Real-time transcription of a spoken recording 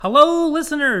Hello,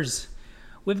 listeners!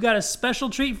 We've got a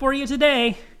special treat for you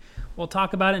today. We'll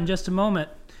talk about it in just a moment.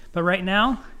 But right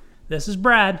now, this is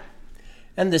Brad.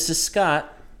 And this is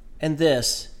Scott. And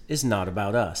this is Not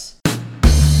About Us.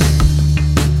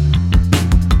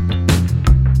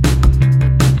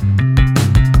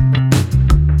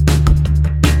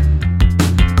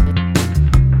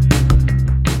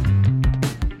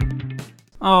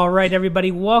 All right, everybody,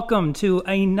 welcome to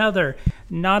another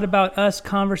Not About Us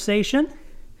conversation.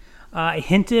 I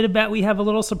hinted about we have a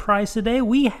little surprise today.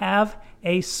 We have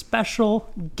a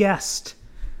special guest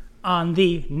on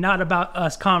the Not About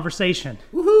Us conversation.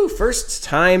 Woohoo! First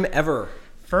time ever.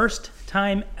 First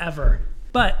time ever.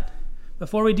 But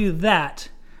before we do that,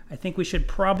 I think we should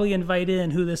probably invite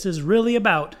in who this is really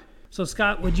about. So,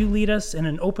 Scott, would you lead us in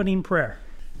an opening prayer?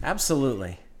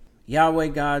 Absolutely. Yahweh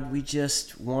God, we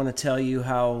just want to tell you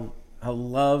how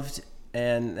loved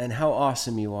and how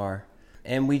awesome you are.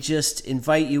 And we just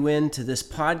invite you into this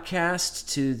podcast,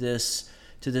 to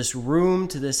this room,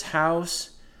 to this house,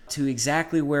 to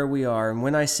exactly where we are. And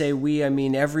when I say we, I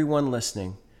mean everyone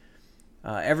listening.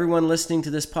 Everyone listening to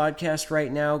this podcast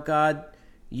right now, God,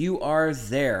 you are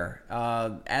there.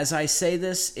 As I say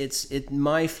this, it's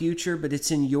my future, but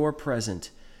it's in your present.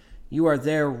 You are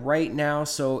there right now,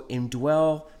 so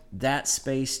indwell that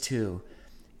space too.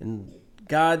 And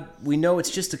God, we know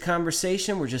it's just a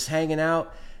conversation. We're just hanging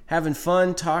out, having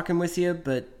fun, talking with you,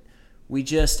 but we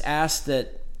just ask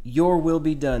that your will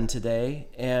be done today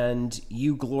and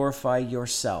you glorify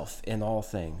yourself in all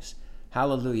things.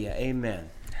 Hallelujah. Amen.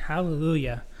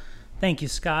 Hallelujah. Thank you,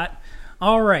 Scott.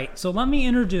 All right, so let me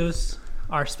introduce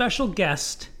our special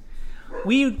guest.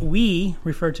 We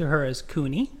refer to her as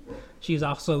Cooney. She's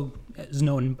also is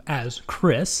known as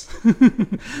Chris,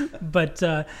 but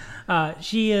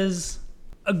she is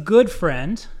a good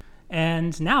friend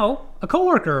and now a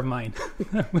coworker of mine.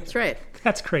 That's right.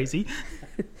 That's crazy.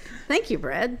 Thank you,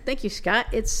 Brad. Thank you, Scott.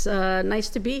 It's nice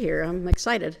to be here. I'm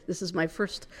excited. This is my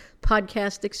first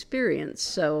podcast experience,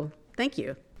 so thank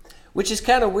you. Which is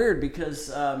kind of weird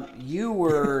because you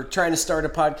were trying to start a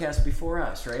podcast before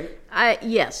us, right?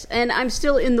 Yes, and I'm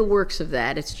still in the works of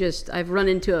that. It's just I've run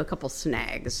into a couple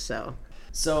snags, so.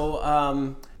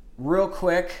 So, real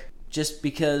quick, just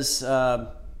because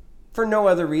for no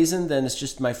other reason than it's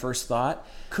just my first thought,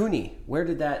 Cooney, where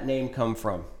did that name come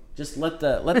from? Just let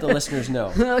the listeners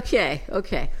know.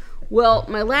 Okay. Well,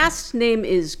 my last name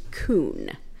is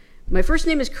Coon. My first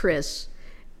name is Chris,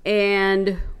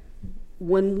 and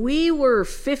when we were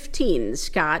 15,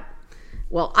 Scott,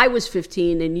 well, I was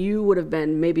 15 and you would have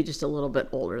been maybe just a little bit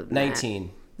older than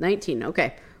 19. that. 19,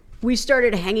 okay. We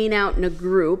started hanging out in a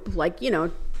group like,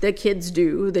 the kids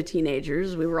do, the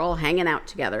teenagers. We were all hanging out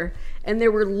together. And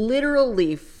there were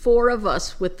literally 4 of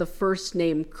us with the first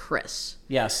name Chris.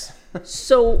 Yes.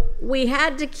 So we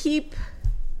had to keep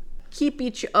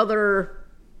each other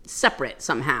separate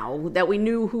somehow, that we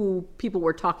knew who people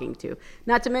were talking to.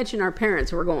 Not to mention our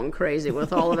parents were going crazy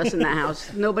with all of us in the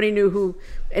house. Nobody knew who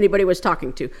anybody was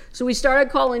talking to. So we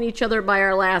started calling each other by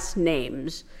our last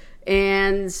names.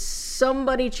 And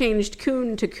somebody changed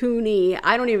Coon to Cooney.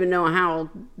 I don't even know how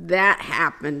that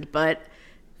happened, but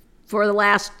for the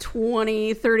last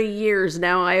 20, 30 years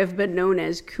now, I have been known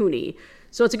as Cooney.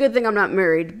 So it's a good thing I'm not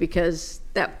married because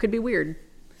that could be weird.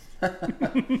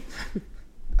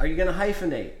 Are you going to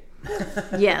hyphenate?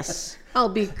 Yes. I'll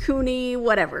be Cooney,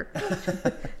 whatever.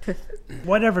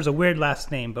 Whatever's a weird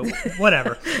last name, but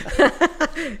whatever.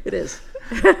 It is.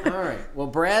 All right. Well,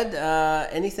 Brad,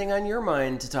 anything on your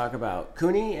mind to talk about?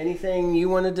 Cooney, anything you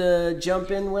wanted to jump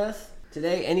in with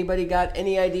today? Anybody got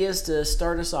any ideas to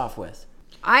start us off with?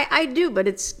 I do, but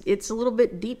it's a little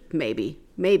bit deep, maybe.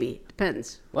 Maybe.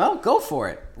 Depends. Well, go for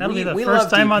it. That'll be the first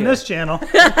time on this channel.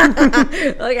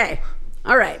 Okay.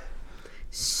 All right.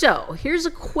 So, here's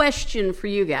a question for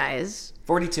you guys.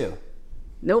 42.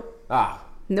 Nope.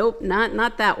 Nope,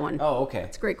 not that one. Oh, okay.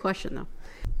 It's a great question, though.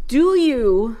 Do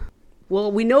you...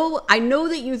 Well, I know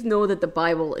that you know that the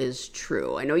Bible is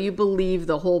true. I know you believe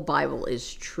the whole Bible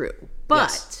is true.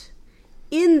 But yes.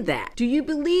 In that, do you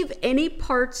believe any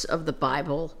parts of the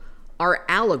Bible are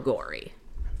allegory?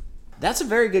 That's a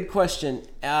very good question.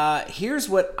 Here's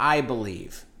what I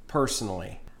believe,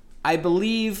 personally. I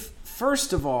believe,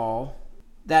 first of all,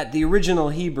 that the original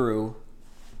Hebrew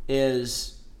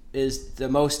is the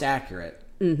most accurate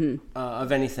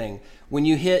of anything. When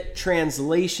you hit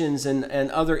translations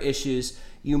and other issues,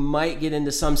 you might get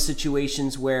into some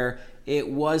situations where it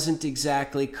wasn't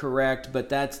exactly correct, but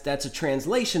that's a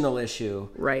translational issue,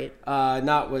 right?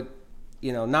 Not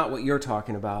what you're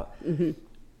talking about. Mm-hmm.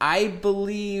 I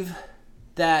believe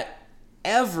that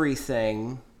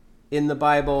everything in the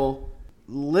Bible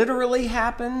literally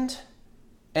happened,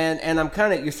 and I'm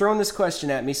kind of, you're throwing this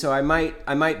question at me, so I might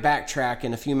backtrack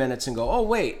in a few minutes and go, oh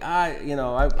wait,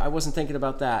 I wasn't thinking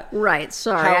about that. Right.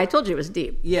 Sorry, I told you it was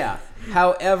deep. Yeah.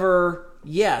 However,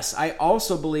 yes, I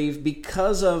also believe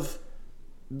because of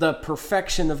the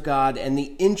perfection of God and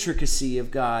the intricacy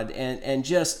of God, and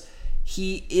just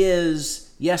he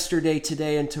is yesterday,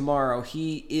 today, and tomorrow.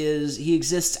 He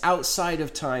exists outside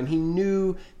of time. He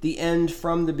knew the end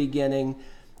from the beginning.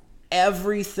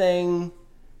 Everything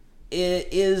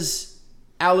is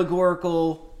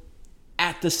allegorical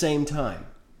at the same time,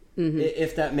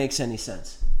 if that makes any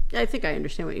sense. I think I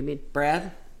understand what you mean.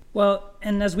 Brad? Well,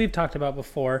 and as we've talked about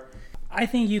before, I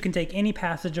think you can take any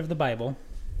passage of the Bible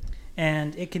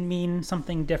and it can mean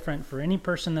something different for any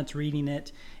person that's reading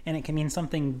it, and it can mean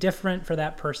something different for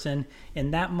that person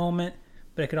in that moment,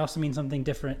 but it could also mean something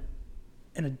different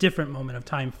in a different moment of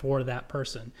time for that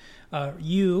person.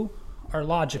 You are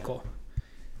logical.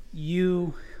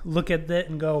 You look at it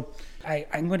and go,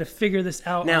 I'm going to figure this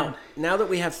out. Now that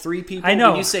we have three people, I know.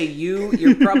 when you say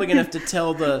you're probably going to have to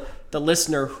tell the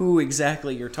listener who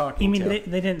exactly you're talking You mean to.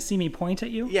 they didn't see me point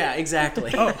at you? Yeah,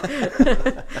 exactly.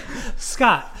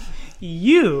 Scott,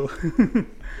 you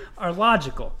are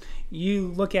logical. You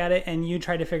look at it and you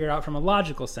try to figure it out from a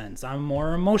logical sense. I'm a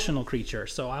more emotional creature,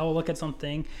 so I will look at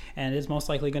something and it's most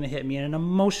likely going to hit me at an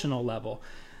emotional level.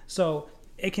 So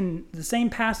the same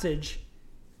passage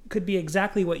could be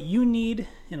exactly what you need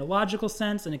in a logical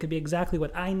sense, and it could be exactly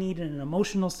what I need in an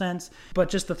emotional sense. But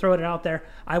just to throw it out there,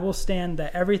 I will stand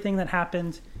that everything that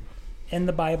happened in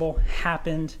the Bible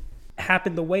happened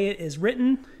the way it is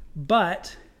written,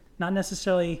 but not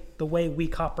necessarily the way we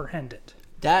comprehend it.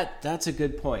 That's a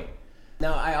good point.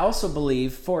 Now, I also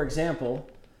believe, for example,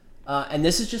 and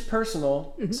this is just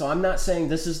personal, so I'm not saying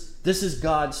this is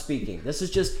God speaking. This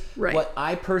is just what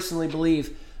I personally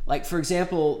believe. Like, for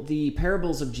example, the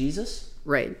parables of Jesus.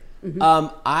 Right.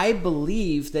 I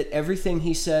believe that everything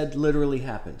he said literally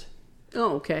happened.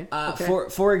 Oh, okay.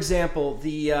 For example,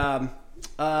 the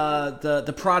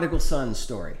prodigal son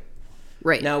story.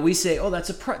 Right. Now we say, oh, that's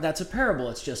a parable.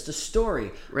 It's just a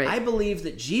story. Right. I believe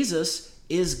that Jesus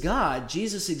is God.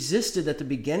 Jesus existed at the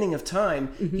beginning of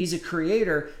time. He's a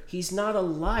creator. He's not a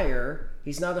liar.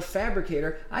 He's not a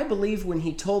fabricator. I believe when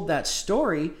he told that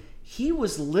story, he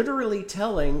was literally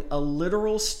telling a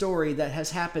literal story that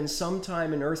has happened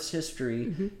sometime in Earth's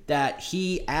history that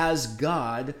he, as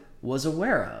God, was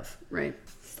aware of. Right.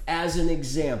 As an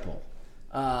example.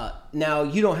 Now,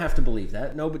 you don't have to believe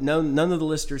that. No, none of the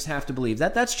listeners have to believe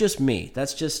that. That's just me.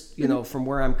 That's just, from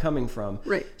where I'm coming from.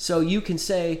 Right. So you can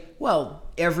say, well,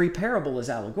 every parable is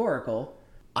allegorical.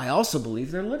 I also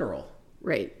believe they're literal.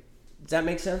 Right. Does that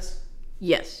make sense?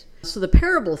 Yes. So the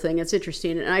parable thing, it's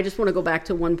interesting, and I just want to go back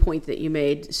to one point that you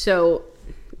made. So,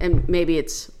 and maybe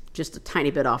it's just a tiny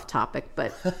bit off topic,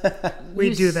 but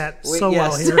we do that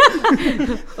well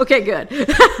here. Okay, good.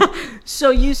 So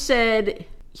you said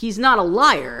he's not a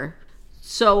liar.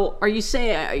 So are you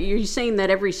saying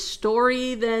that every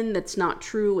story then that's not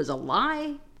true is a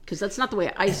lie? Because that's not the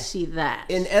way I see that.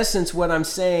 In essence, what I'm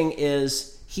saying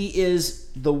is he is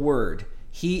the Word.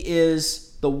 He is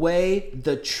the way,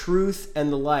 the truth,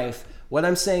 and the life. What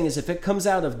I'm saying is if it comes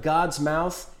out of God's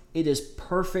mouth, it is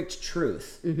perfect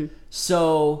truth.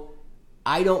 So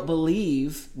I don't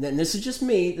believe, and this is just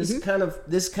me, this is kind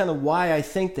of why I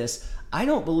think this. I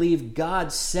don't believe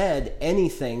God said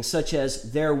anything such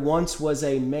as there once was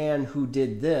a man who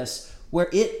did this,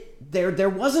 where there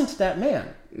wasn't that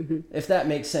man, if that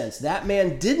makes sense. That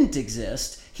man didn't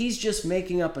exist. He's just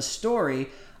making up a story.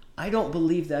 I don't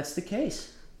believe that's the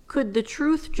case. Could the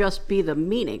truth just be the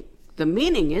meaning? The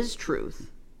meaning is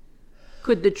truth.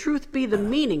 Could the truth be the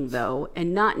meaning, though,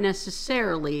 and not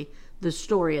necessarily the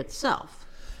story itself?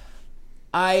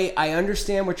 I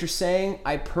understand what you're saying.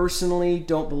 I personally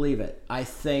don't believe it. I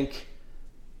think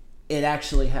it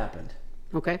actually happened.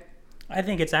 Okay. I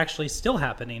think it's actually still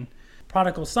happening.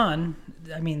 Prodigal son,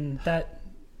 I mean, that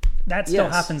still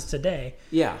happens today.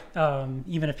 Yeah.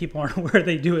 Even if people aren't aware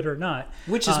they do it or not.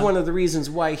 Which is one of the reasons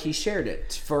why he shared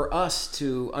it, for us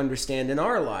to understand in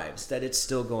our lives that it's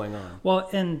still going on. Well,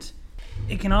 and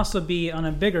it can also be on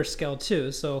a bigger scale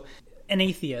too. So an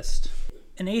atheist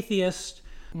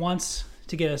wants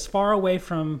to get as far away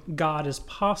from God as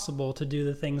possible to do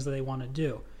the things that they want to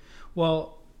do.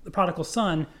 Well, the prodigal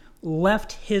son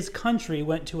left his country,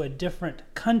 went to a different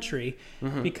country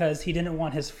because he didn't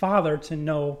want his father to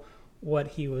know what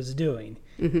he was doing.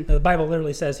 The Bible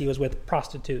literally says he was with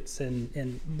prostitutes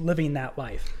and living that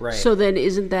life. Right. So then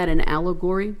isn't that an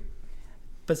allegory?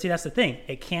 But see, that's the thing.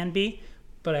 It can be,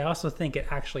 but I also think it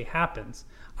actually happens.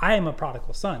 I am a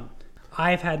prodigal son.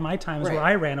 I've had my times Right. where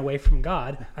I ran away from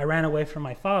God. I ran away from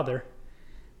my Father,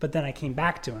 but then I came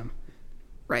back to him.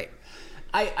 Right.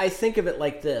 I think of it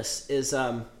like this: is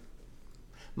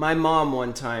my mom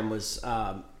one time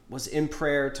was in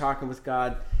prayer talking with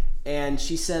God, and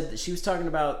she said that she was talking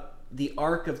about the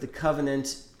Ark of the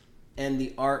Covenant and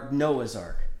the Ark, Noah's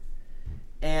Ark,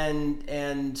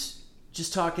 and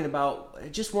just talking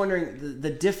about, just wondering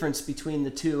the difference between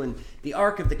the two. And the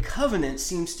Ark of the Covenant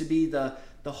seems to be the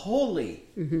holy.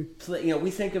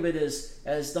 We think of it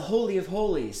as the Holy of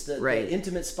Holies, Right. the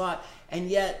intimate spot, and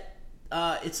yet.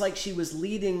 It's like she was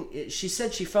leading. She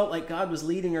said she felt like God was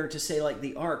leading her to say, like,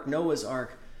 the Ark, Noah's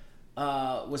Ark,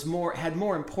 had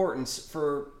more importance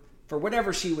for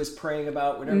whatever she was praying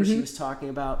about, whatever she was talking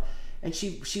about, and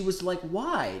she was like,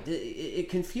 why? It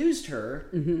confused her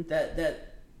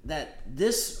that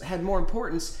this had more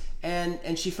importance,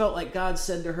 and she felt like God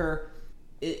said to her,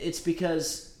 it's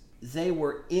because they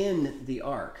were in the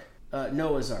Ark,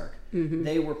 Noah's Ark.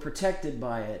 They were protected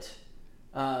by it.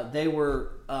 They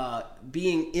were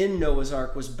being in Noah's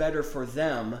Ark was better for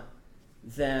them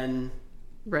than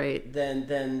Right.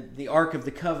 than the Ark of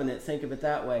the Covenant. Think of it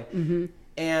that way.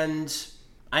 And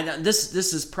I know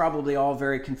this is probably all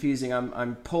very confusing.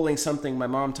 I'm pulling something my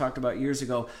mom talked about years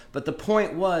ago, but the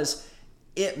point was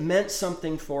it meant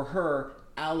something for her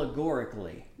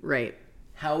allegorically. Right.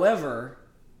 However,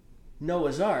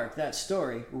 Noah's Ark, that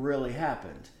story really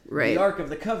happened. Right. The Ark of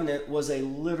the Covenant was a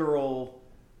literal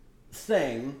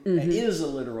thing, is a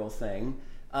literal thing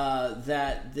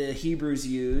that the Hebrews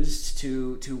used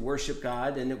to worship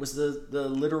God, and it was the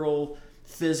literal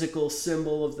physical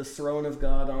symbol of the throne of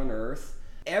God on earth.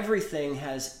 Everything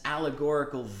has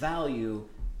allegorical value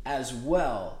as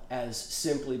well as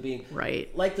simply being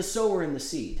Right. like the sower and the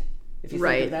seed. If you think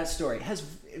Right. of that story, it has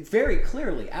very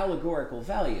clearly allegorical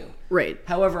value. Right.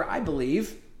 However, I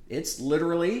believe it's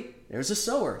literally, there's a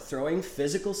sower throwing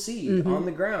physical seed on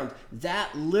the ground.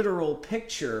 That literal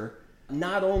picture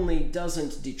not only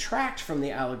doesn't detract from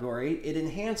the allegory, it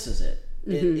enhances it.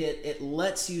 It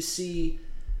lets you see,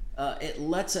 it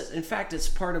lets us, in fact, it's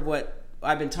part of what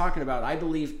I've been talking about. I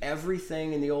believe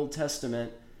everything in the Old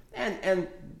Testament and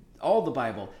all the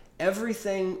Bible,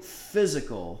 everything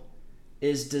physical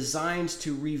is designed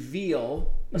to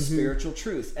reveal a spiritual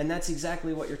truth. And that's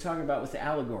exactly what you're talking about with the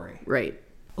allegory. Right.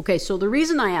 Okay, so the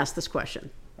reason I asked this question,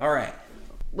 All right.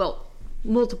 well,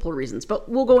 multiple reasons, but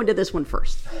we'll go into this one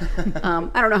first.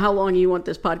 I don't know how long you want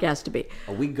this podcast to be.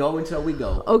 We go until we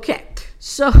go. Okay,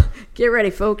 so get ready,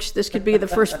 folks. This could be the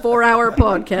first 4-hour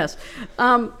podcast.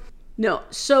 No,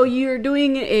 so you're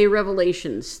doing a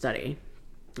Revelation study.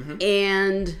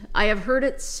 And I heard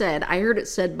it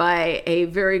said by a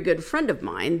very good friend of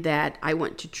mine that I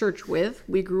went to church with.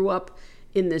 We grew up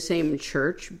in the same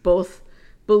church, both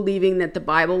believing that the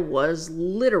Bible was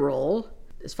literal,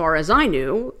 as far as I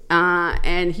knew.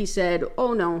 And he said,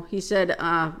 oh no, he said,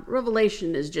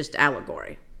 Revelation is just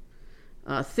allegory.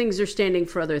 Things are standing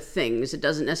for other things. It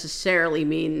doesn't necessarily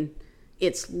mean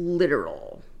it's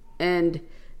literal. And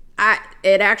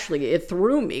it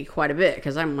threw me quite a bit,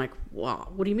 because I'm like, wow,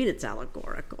 what do you mean it's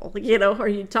allegorical? Are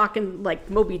you talking like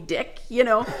Moby Dick?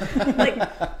 Like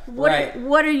Right.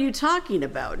 what are you talking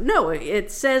about? No,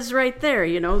 it says right there,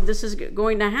 this is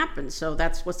going to happen. So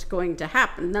that's what's going to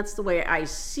happen. That's the way I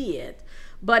see it.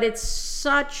 But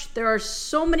there are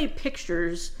so many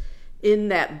pictures in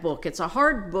that book. It's a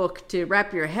hard book to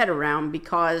wrap your head around,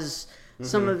 because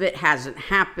some of it hasn't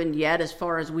happened yet, as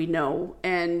far as we know.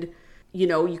 And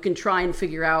you can try and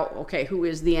figure out, okay, who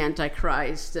is the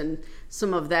Antichrist, and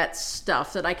some of that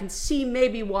stuff that I can see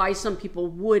maybe why some people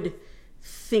would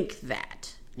think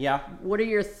that. Yeah. What are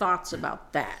your thoughts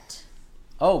about that?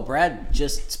 Oh, Brad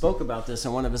just spoke about this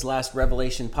on one of his last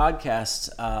Revelation podcasts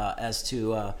as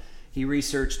to he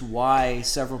researched why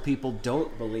several people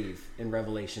don't believe in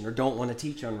Revelation or don't want to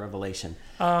teach on Revelation.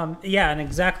 Yeah, and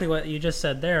exactly what you just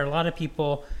said there. A lot of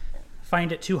people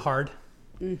find it too hard,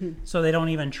 so they don't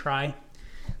even try.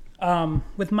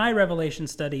 With my Revelation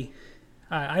study,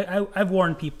 I've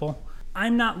warned people,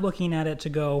 I'm not looking at it to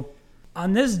go,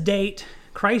 on this date,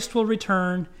 Christ will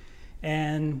return,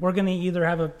 and we're going to either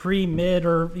have a pre, mid,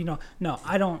 or, no,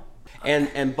 I don't.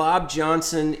 And Bob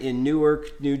Johnson in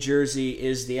Newark, New Jersey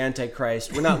is the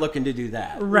Antichrist. We're not looking to do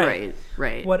that. Right.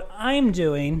 What I'm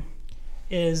doing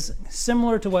is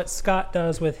similar to what Scott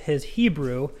does with his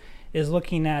Hebrew, is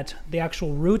looking at the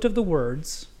actual root of the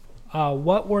words.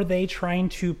 What were they trying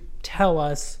to tell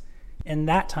us in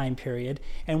that time period,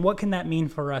 and what can that mean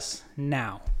for us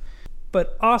now?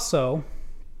 But also,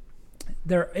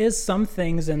 there is some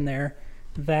things in there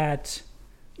that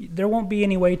there won't be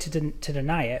any way to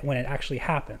deny it when it actually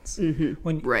happens.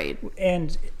 Right.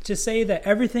 And to say that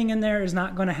everything in there is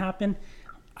not going to happen,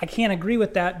 I can't agree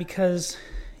with that, because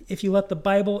if you let the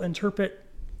Bible interpret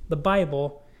the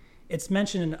Bible, it's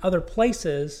mentioned in other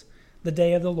places the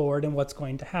day of the Lord and what's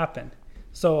going to happen.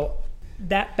 So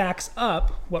that backs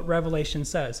up what Revelation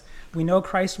says. We know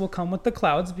Christ will come with the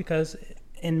clouds, because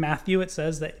in Matthew it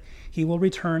says that he will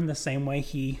return the same way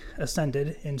he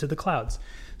ascended into the clouds.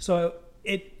 So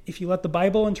if you let the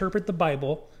Bible interpret the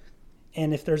Bible,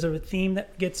 and if there's a theme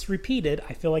that gets repeated,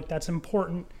 I feel like that's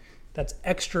important. That's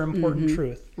extra important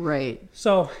truth. Right.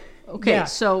 So, Okay, yeah,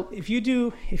 so if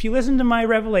you listen to my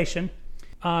revelation,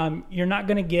 you're not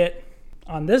going to get,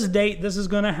 on this date, this is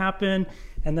going to happen,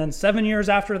 and then 7 years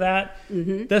after that,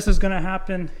 this is going to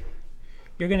happen.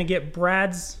 You're going to get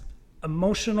Brad's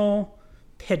emotional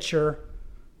picture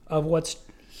of what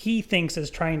he thinks is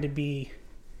trying to be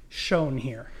shown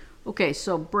here. Okay,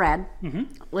 so Brad,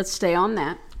 let's stay on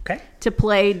that. Okay. To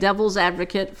play devil's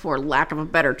advocate, for lack of a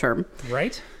better term,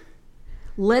 Right.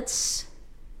 let's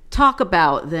talk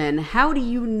about then, how do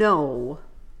you know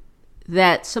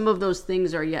that some of those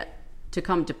things are yet to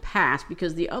come to pass?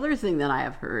 Because the other thing that I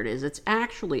have heard is it's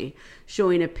actually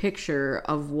showing a picture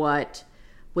of what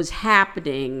was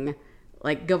happening,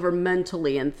 like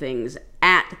governmentally and things,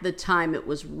 at the time it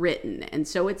was written. And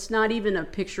so it's not even a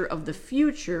picture of the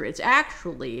future, it's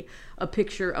actually a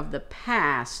picture of the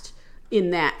past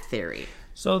in that theory.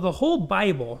 So the whole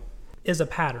Bible is a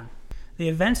pattern. The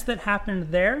events that happened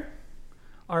there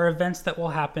are events that will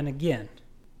happen again.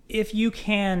 If you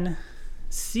can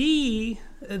see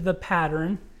the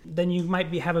pattern, then you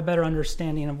might have a better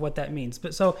understanding of what that means.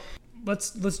 But so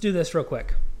let's do this real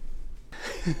quick.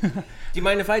 Do you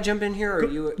mind if I jump in here, or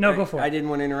you? No, go for it. I didn't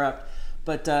want to interrupt,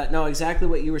 but no, exactly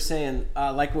what you were saying.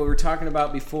 Like what we were talking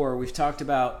about before, we've talked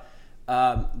about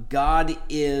God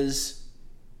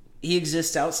He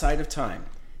exists outside of time,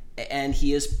 and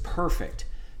He is perfect.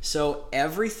 So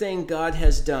everything God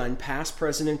has done, past,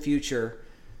 present, and future,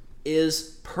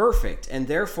 is perfect, and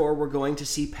therefore we're going to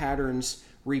see patterns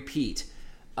repeat.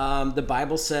 The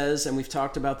Bible says, and we've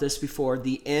talked about this before,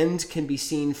 the end can be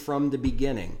seen from the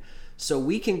beginning. So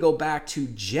we can go back to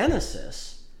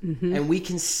Genesis, and we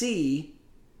can see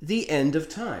the end of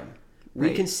time.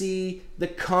 Right. We can see the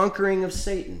conquering of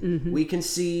Satan. We can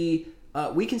see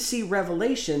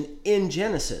Revelation in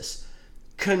Genesis.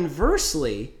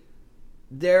 Conversely,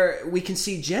 we can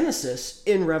see Genesis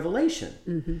in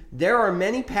Revelation. There are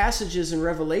many passages in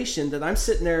Revelation that I'm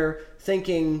sitting there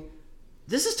thinking,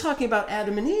 this is talking about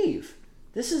Adam and Eve.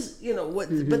 This is,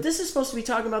 but this is supposed to be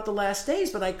talking about the last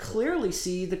days, but I clearly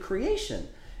see the creation,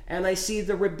 and I see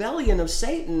the rebellion of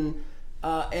Satan,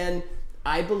 and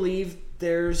I believe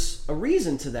there's a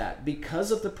reason to that,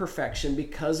 because of the perfection,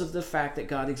 because of the fact that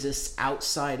God exists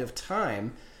outside of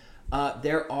time.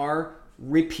 There are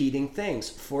repeating things.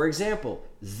 For example,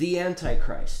 the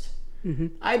Antichrist.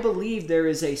 I believe there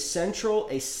is a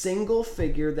single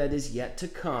figure that is yet to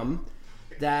come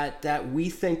that we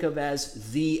think of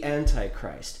as the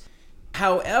Antichrist.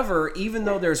 However, even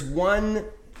though there's one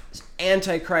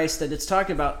Antichrist that it's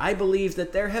talking about, I believe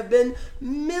that there have been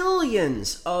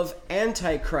millions of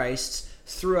Antichrists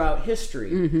throughout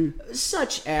history,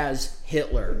 such as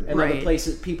Hitler and other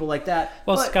places, people like that.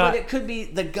 Well, Scott, but it could be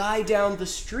the guy down the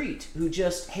street who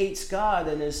just hates God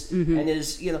and is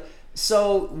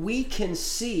So we can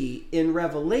see in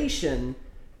Revelation,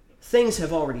 things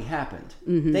have already happened.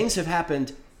 Things have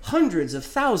happened hundreds of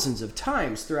thousands of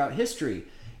times throughout history.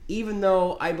 Even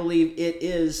though I believe it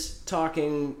is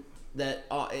talking that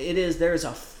there's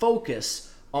a focus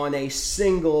on a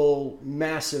single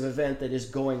massive event that is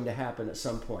going to happen at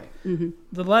some point.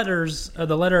 The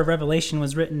letter of Revelation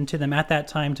was written to them at that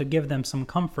time to give them some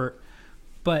comfort,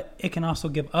 but it can also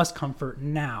give us comfort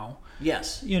now.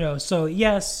 Yes. So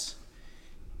yes,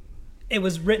 it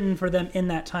was written for them in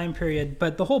that time period,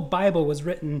 but the whole Bible was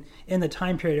written in the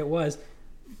time period it was,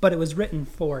 but it was written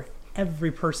for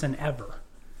every person ever.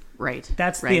 Right.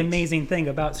 That's the amazing thing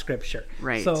about Scripture.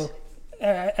 Right. So,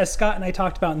 as Scott and I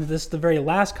talked about in the very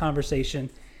last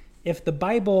conversation, if the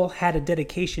Bible had a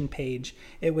dedication page,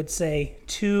 it would say,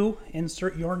 to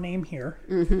insert your name here,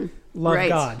 love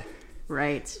God.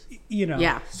 Right.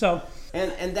 Yeah. So,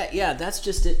 and that's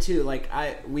just it too. Like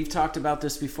we've talked about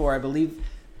this before. I believe,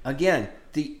 again,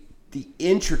 the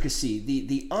intricacy,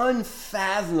 the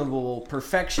unfathomable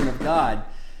perfection of God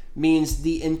means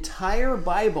the entire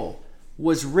Bible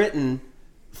was written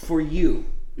for you,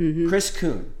 Chris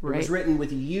Kuhn. It was written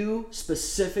with you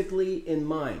specifically in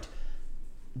mind.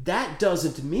 That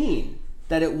doesn't mean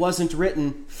that it wasn't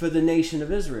written for the nation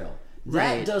of Israel.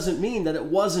 That Right. doesn't mean that it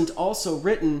wasn't also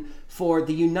written for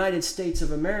the United States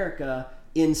of America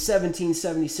in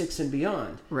 1776 and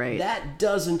beyond. Right. That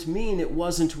doesn't mean it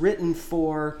wasn't written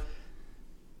for,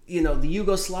 the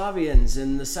Yugoslavians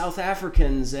and the South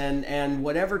Africans and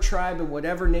whatever tribe and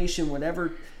whatever nation,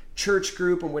 whatever church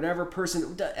group and whatever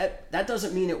person. That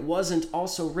doesn't mean it wasn't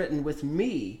also written with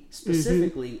me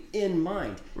specifically in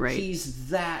mind. Right. He's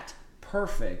that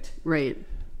perfect. Right.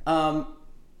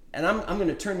 And I'm going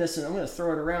to turn this and I'm going to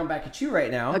throw it around back at you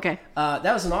right now. Okay.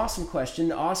 That was an awesome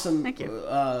question. Awesome Thank you.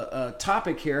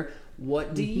 topic here.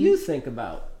 What do you think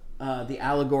about the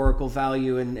allegorical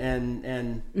value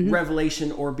and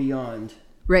revelation or beyond?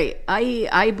 Right.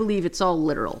 I believe it's all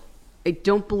literal. I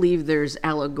don't believe there's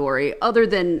allegory other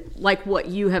than like what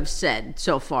you have said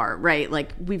so far, right?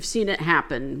 Like we've seen it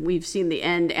happen. We've seen the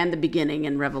end and the beginning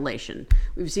in Revelation.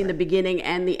 We've seen the beginning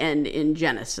and the end in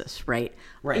Genesis, right?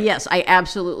 Right. Yes, I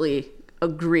absolutely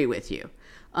agree with you.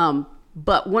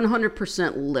 But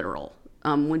 100% literal.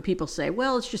 When people say,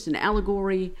 well, it's just an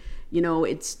allegory,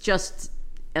 it's just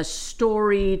a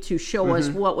story to show us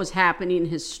what was happening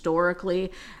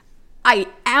historically. I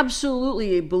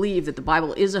absolutely believe that the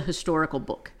Bible is a historical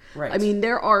book. Right. I mean,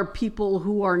 there are people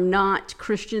who are not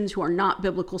Christians, who are not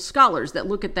biblical scholars, that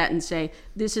look at that and say,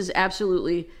 this is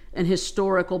absolutely an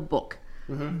historical book.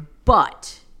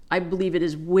 But I believe it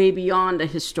is way beyond a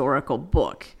historical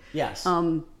book. Yes.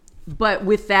 But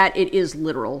with that, it is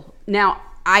literal. Now,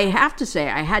 I have to say,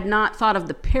 I had not thought of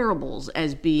the parables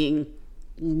as being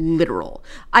literal.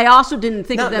 I also didn't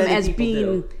think Not of them many as people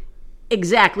being do.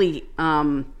 exactly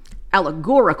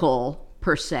allegorical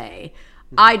per se.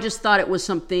 I just thought it was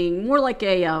something more like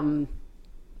a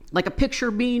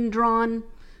picture being drawn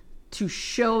to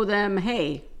show them,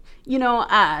 hey,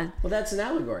 well, that's an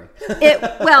allegory.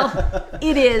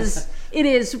 it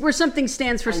is where something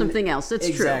stands for something else. It's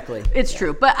Exactly. true. It's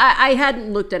true. But I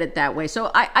hadn't looked at it that way. So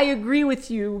I agree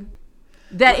with you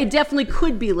that it definitely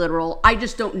could be literal. I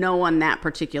just don't know on that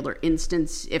particular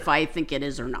instance if I think it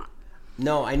is or not.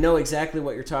 No, I know exactly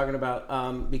what you're talking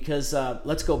about because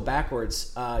let's go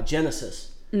backwards.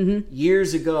 Genesis.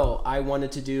 Years ago, I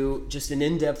wanted to do just an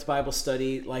in-depth Bible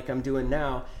study like I'm doing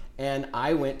now, and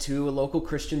I went to a local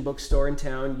Christian bookstore in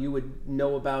town. You would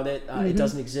know about it. It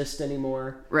doesn't exist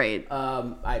anymore. Right.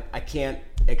 I can't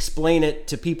explain it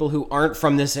to people who aren't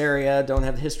from this area, don't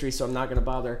have the history, so I'm not going to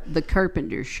bother. The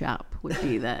carpenter's shop would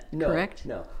be that, No, correct?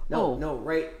 No, Oh.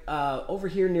 right over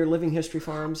here near Living History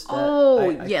Farms.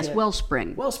 Yes, can't-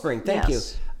 Wellspring. Wellspring, thank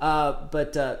Yes. you.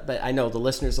 But I know the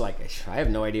listeners are like, I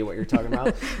have no idea what you're talking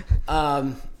about.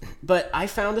 But I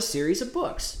found a series of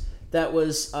books that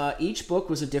was each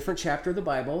book was a different chapter of the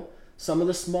Bible. Some of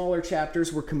the smaller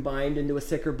chapters were combined into a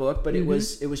thicker book, but it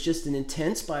was just an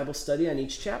intense Bible study on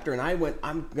each chapter. And I went,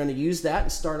 I'm going to use that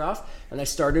and start off. And I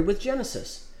started with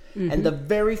Genesis. And the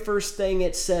very first thing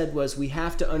it said was, we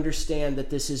have to understand that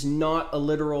this is not a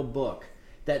literal book,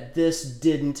 that this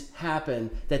didn't happen,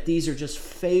 that these are just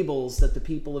fables that the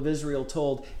people of Israel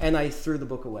told. And I threw the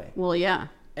book away. Well, yeah.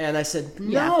 And I said,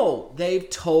 no, they've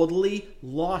totally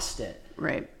lost it.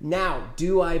 Right. Now,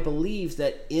 do I believe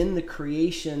that in the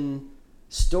creation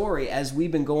story, as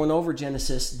we've been going over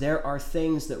Genesis, there are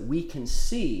things that we can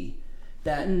see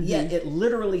that, it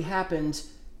literally happened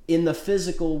in the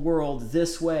physical world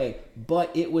this way, but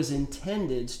it was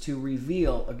intended to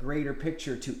reveal a greater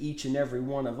picture to each and every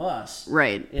one of us.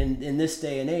 Right. In this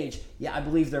day and age, I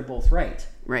believe they're both right.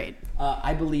 Right.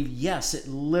 I believe, yes, it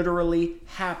literally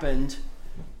happened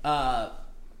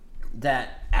that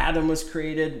Adam was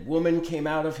created, woman came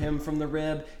out of him from the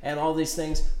rib, and all these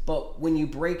things. But when you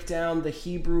break down the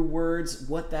Hebrew words,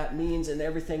 what that means and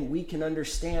everything, we can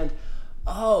understand,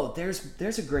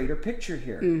 there's a greater picture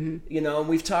here. And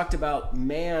we've talked about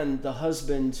man, the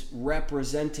husband,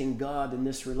 representing God in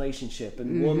this relationship,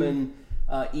 and woman,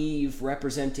 Eve,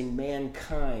 representing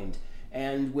mankind.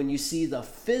 And when you see the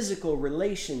physical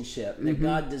relationship that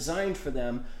God designed for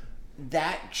them,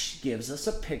 that gives us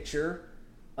a picture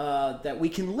that we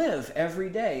can live every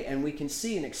day, and we can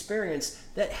see and experience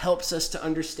that helps us to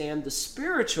understand the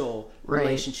spiritual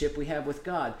relationship we have with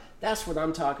God. That's what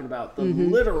I'm talking about. The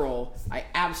literal, I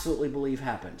absolutely believe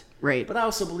happened. Right. But I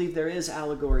also believe there is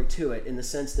allegory to it, in the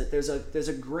sense that there's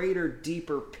a greater,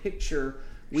 deeper picture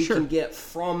we can get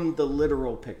from the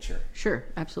literal picture. Sure.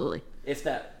 Absolutely. If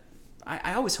that...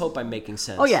 I always hope I'm making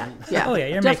sense. Oh, yeah. Yeah. Oh, yeah,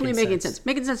 you're definitely making making sense. sense.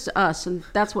 Making sense to us, and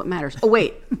that's what matters. Oh,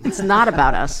 wait. It's not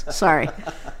about us. Sorry.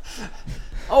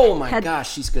 Oh, my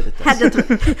gosh, she's good at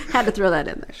this. Had to throw that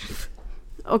in there.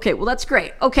 Okay, well, that's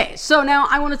great. Okay, so now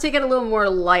I want to take it a little more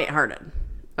lighthearted.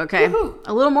 Okay? Woohoo.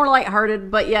 A little more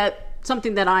lighthearted, but yet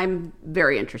something that I'm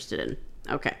very interested in.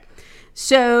 Okay.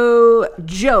 So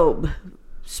Job,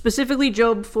 specifically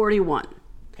Job 41.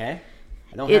 Okay.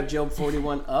 I don't have Job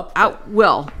 41 up.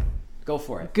 Well, go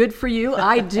for it. good for you.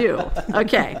 I do.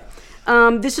 Okay.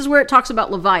 This is where it talks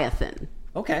about Leviathan.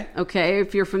 Okay. Okay,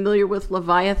 if you're familiar with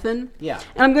Leviathan. Yeah.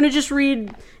 And I'm going to just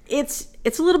read, it's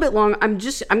a little bit long. I'm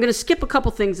going to skip a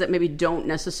couple things that maybe don't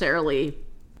necessarily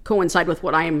coincide with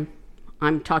what I'm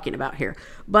talking about here.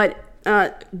 But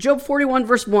Job 41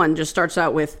 verse 1 just starts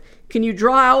out with, "Can you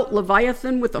draw out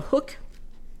Leviathan with a hook,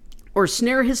 or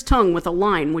snare his tongue with a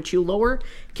line which you lower?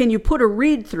 Can you put a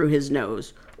reed through his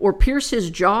nose, or pierce his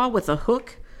jaw with a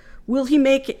hook? Will he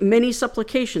make many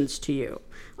supplications to you?"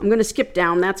 I'm going to skip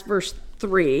down. That's verse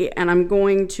 3. And I'm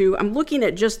looking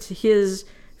at just his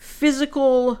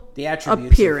physical The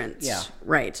attributes appearance. yeah.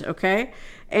 Right. Okay.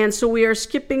 And so we are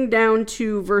skipping down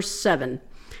to verse 7.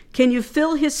 "Can you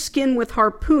fill his skin with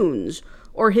harpoons,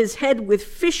 or his head with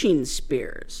fishing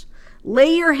spears?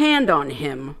 Lay your hand on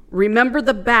him. Remember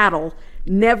the battle.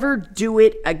 Never do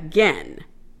it again."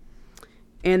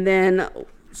 And then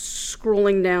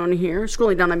scrolling down,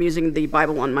 I'm using the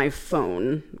Bible on my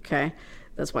phone. Okay.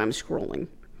 That's why I'm scrolling.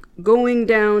 Going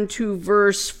down to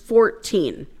verse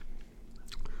 14.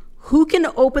 "Who can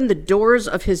open the doors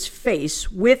of his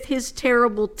face with his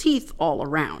terrible teeth all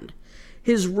around?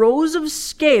 His rows of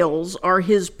scales are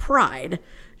his pride,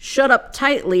 shut up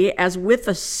tightly as with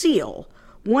a seal.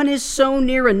 One is so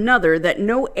near another that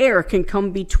no air can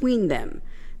come between them.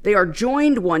 They are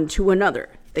joined one to another.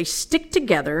 They stick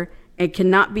together and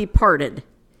cannot be parted."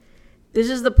 This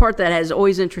is the part that has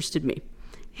always interested me.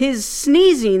 "His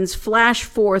sneezings flash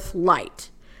forth light,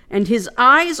 and his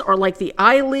eyes are like the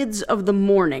eyelids of the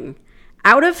morning.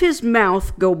 Out of his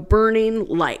mouth go burning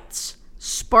lights.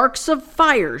 Sparks of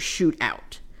fire shoot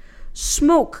out.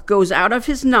 Smoke goes out of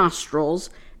his nostrils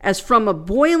as from a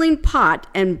boiling pot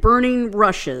and burning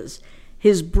rushes.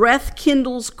 His breath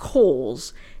kindles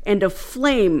coals, and a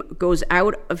flame goes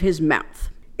out of his mouth."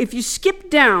 If you skip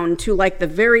down to like the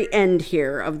very end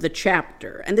here of the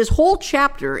chapter, and this whole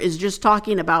chapter is just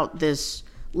talking about this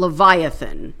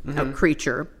Leviathan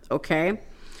creature, okay?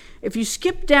 If you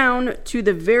skip down to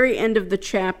the very end of the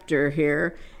chapter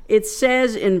here, it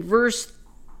says in verse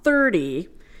 30,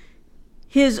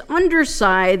 "His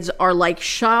undersides are like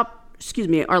sharp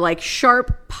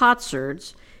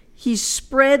potsherds. He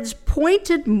spreads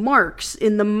pointed marks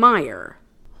in the mire."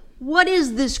 What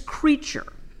is this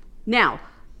creature? Now,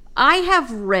 I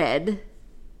have read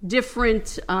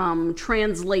different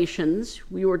translations.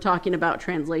 We were talking about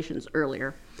translations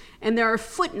earlier. And there are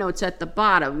footnotes at the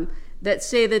bottom that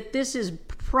say that this is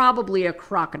probably a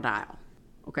crocodile.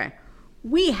 Okay.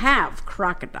 We have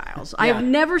crocodiles. I have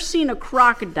never seen a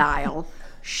crocodile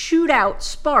shoot out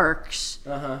sparks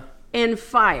and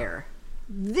fire.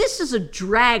 This is a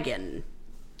dragon.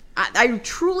 I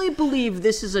truly believe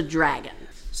this is a dragon.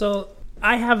 So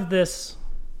I have this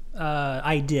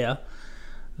idea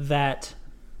that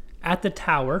at the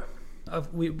tower,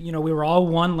 we were all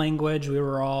one language, we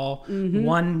were all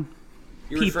one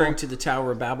You're people. referring to the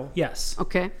Tower of Babel? Yes.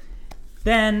 Okay.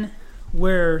 Then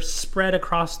we're spread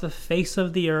across the face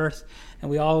of the earth, and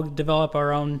we all develop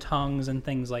our own tongues and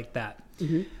things like that.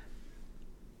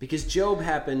 Because Job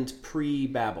happened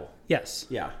pre-Babel. Yes.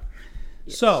 Yeah.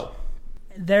 So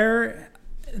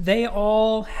they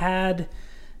all had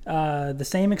the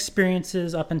same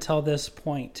experiences up until this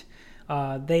point.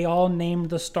 They all named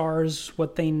the stars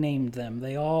what they named them.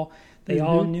 They all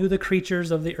knew the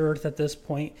creatures of the earth at this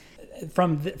point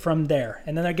from there,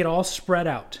 and then they get all spread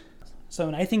out. So,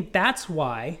 and I think that's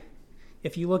why,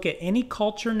 if you look at any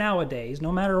culture nowadays,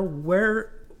 no matter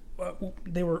where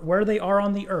they are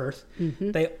on the earth,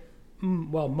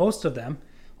 most of them,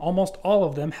 almost all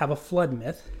of them, have a flood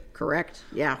myth. Correct.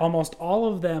 Yeah. Almost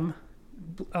all of them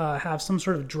have some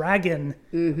sort of dragon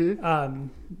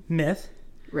myth,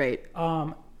 Right.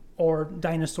 or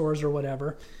dinosaurs or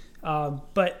whatever.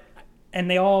 And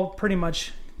they all pretty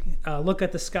much look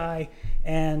at the sky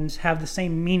and have the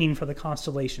same meaning for the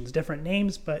constellations. Different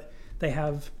names, but they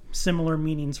have similar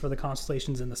meanings for the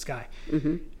constellations in the sky.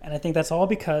 And I think that's all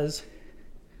because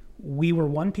we were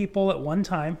one people at one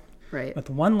time, Right. with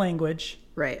one language,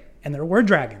 Right. and there were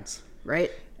dragons.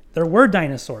 Right. There were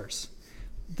dinosaurs.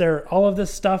 All of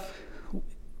this stuff.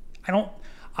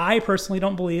 I personally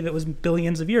don't believe it was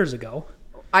billions of years ago.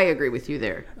 I agree with you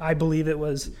there. I believe it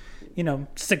was,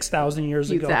 6,000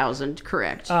 years ago. 2,000,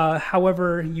 correct.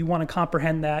 However you want to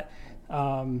comprehend that,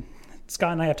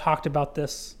 Scott and I have talked about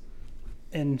this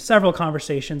in several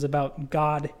conversations about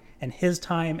God and his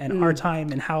time and our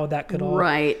time and how that could all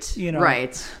right.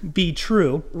 be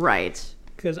true. Right.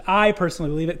 Because I personally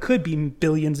believe it could be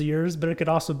billions of years, but it could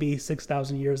also be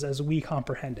 6,000 years as we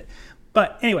comprehend it.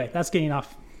 But anyway, that's getting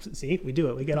off. See, we do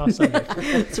it. We get off subject.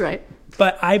 That's right.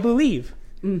 But I believe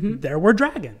there were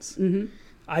dragons.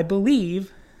 I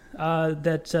believe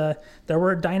that there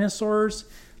were dinosaurs.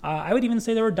 I would even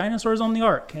say there were dinosaurs on the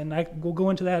ark, and we'll go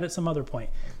into that at some other point.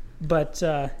 But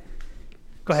go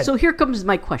ahead. So here comes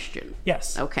my question.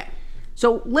 Yes. Okay.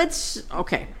 So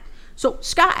So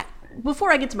Scott,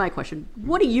 before I get to my question,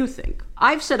 what do you think?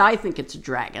 I've said I think it's a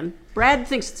dragon. Brad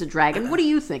thinks it's a dragon. What do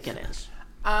you think it is?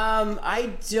 I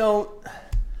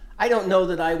don't know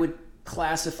that I would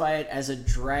classify it as a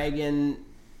dragon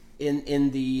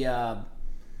in the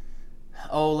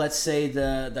let's say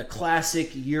the classic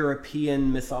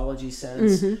European mythology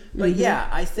sense. But yeah,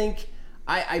 I think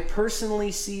I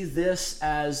personally see this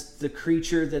as the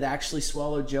creature that actually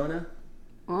swallowed Jonah.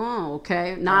 Oh,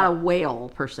 okay. Not a whale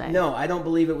per se. No, I don't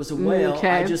believe it was a whale. Okay.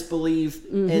 I just believe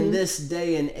in this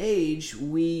day and age,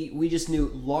 we just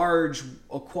knew large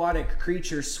aquatic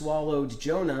creatures swallowed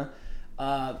Jonah.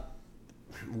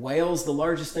 Whale's the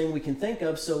largest thing we can think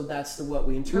of, so that's what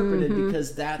we interpreted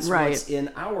because that's what's in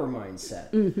our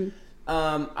mindset.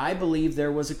 I believe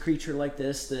there was a creature like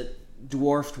this that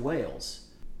dwarfed whales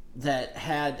that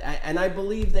had, and I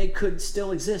believe they could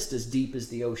still exist as deep as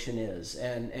the ocean is,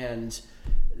 and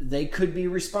they could be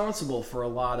responsible for a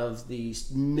lot of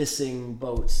these missing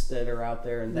boats that are out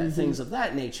there and that things of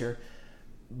that nature.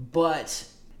 But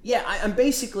yeah, I'm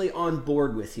basically on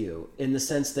board with you in the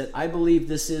sense that I believe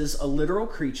this is a literal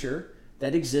creature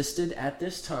that existed at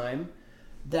this time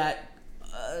that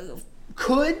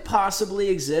could possibly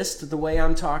exist the way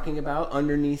I'm talking about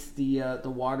underneath the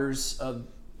waters of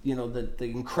the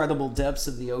incredible depths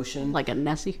of the ocean, Like a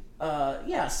Nessie?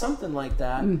 yeah, something like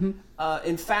that.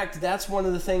 In fact, that's one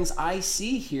of the things I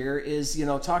see here is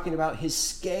talking about his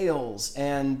scales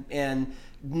and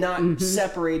not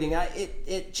separating.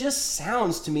 It just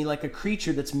sounds to me like a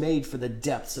creature that's made for the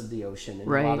depths of the ocean in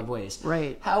a lot of ways.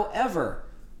 Right. However,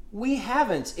 we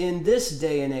haven't in this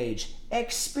day and age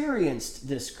experienced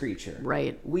this creature.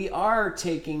 Right. We are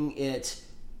taking it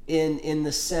in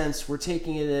the sense we're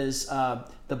taking it as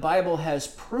the Bible has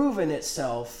proven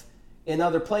itself in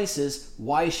other places.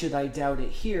 Why should I doubt it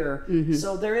here?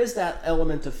 So there is that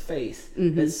element of faith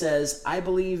that says I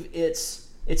believe it's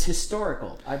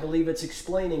historical. I believe it's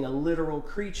explaining a literal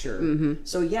creature.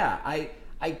 So yeah,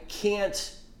 I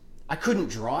couldn't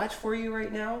draw it for you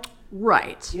right now.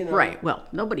 Right. Right. Well,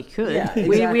 nobody could. Yeah, we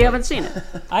exactly. haven't seen it.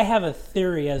 I have a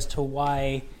theory as to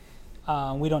why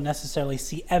we don't necessarily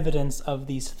see evidence of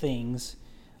these things,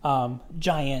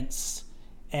 giants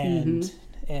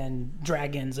and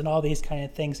dragons and all these kind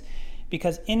of things,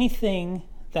 because anything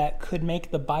that could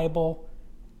make the Bible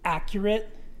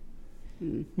accurate,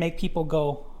 make people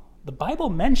go, the Bible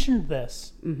mentioned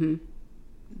this.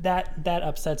 That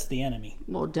upsets the enemy.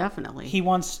 Well, definitely. He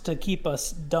wants to keep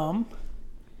us dumb.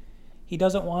 He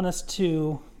doesn't want us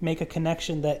to make a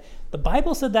connection that the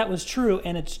Bible said that was true,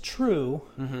 and it's true.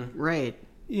 Right.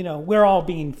 We're all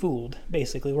being fooled,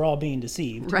 basically. We're all being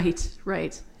deceived.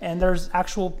 Right. And there's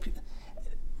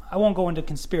I won't go into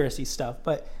conspiracy stuff,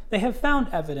 but they have found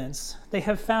evidence. They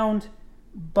have found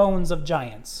bones of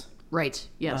giants. Right.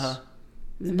 Yes.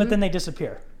 But then they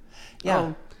disappear.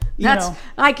 Yeah. Oh,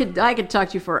 I could talk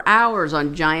to you for hours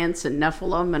on giants and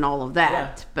Nephilim and all of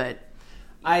that, but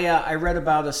I read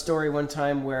about a story one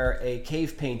time where a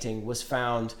cave painting was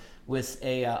found with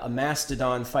a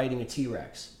mastodon fighting a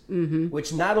T-Rex,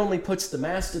 which not only puts the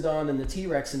mastodon and the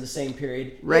T-Rex in the same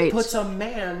period, it puts a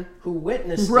man who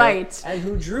witnessed it and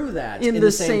who drew that in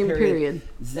the same period.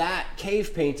 That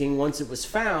cave painting, once it was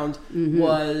found,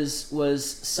 was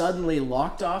suddenly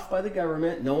locked off by the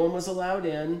government. No one was allowed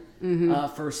in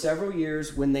for several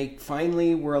years. When they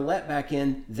finally were let back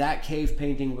in, that cave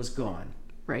painting was gone.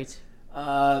 Right.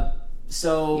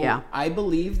 So I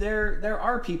believe there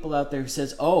are people out there who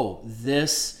says, "Oh,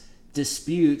 this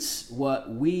disputes what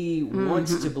we want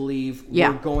to believe.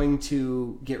 We're going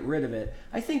to get rid of it."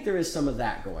 I think there is some of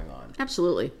that going on.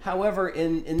 Absolutely. However,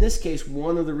 in this case,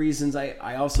 one of the reasons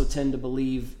I also tend to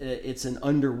believe it's an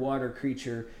underwater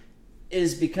creature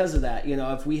is because of that.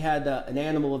 If we had an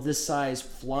animal of this size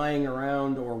flying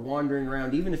around or wandering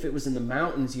around, even if it was in the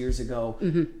mountains years ago,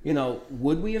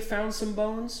 would we have found some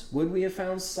bones? Would we have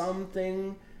found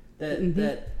something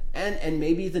that and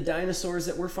maybe the dinosaurs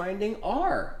that we're finding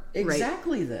are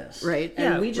exactly this. Right.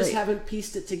 And we just haven't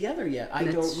pieced it together yet. I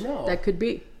don't know. That could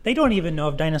be. They don't even know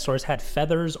if dinosaurs had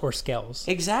feathers or scales.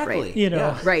 Exactly.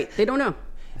 Right. Right. They don't know.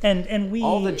 And we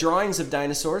all the drawings of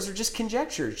dinosaurs are just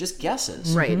conjectures, just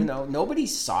guesses. Right. Nobody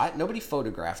saw it, nobody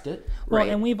photographed it. Well,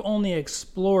 and we've only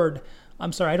explored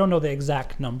I'm sorry, I don't know the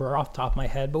exact number off the top of my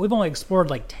head, but we've only explored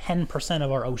like 10%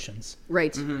 of our oceans.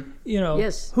 Right. You know,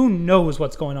 Yes. who knows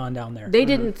what's going on down there? They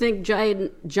didn't think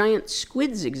giant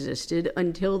squids existed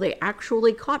until they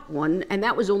actually caught one, and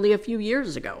that was only a few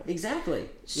years ago. Exactly.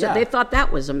 So they thought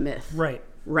that was a myth. Right.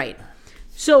 Right.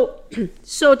 So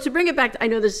to bring it back, I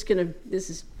know this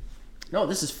is No,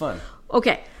 this is fun.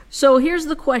 okay. So here's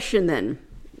the question then.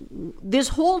 This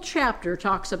whole chapter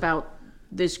talks about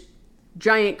this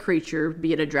giant creature,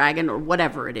 be it a dragon or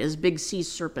whatever it is, big sea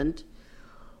serpent.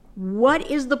 What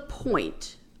is the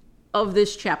point of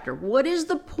this chapter? What is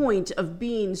the point of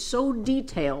being so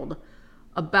detailed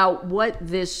about what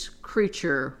this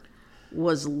creature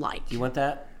was like? You want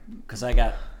that? Because I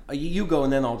got... You go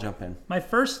and then I'll jump in. My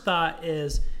first thought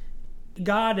is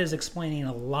God is explaining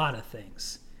a lot of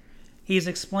things. He's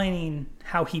explaining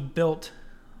how he built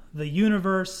the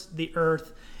universe, the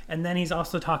earth, and then he's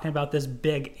also talking about this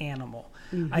big animal.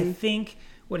 Mm-hmm. I think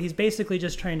what he's basically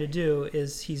just trying to do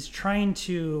is he's trying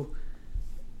to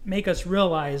make us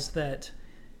realize that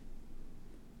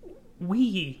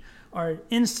we are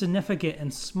insignificant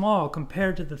and small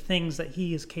compared to the things that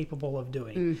he is capable of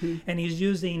doing. Mm-hmm. And he's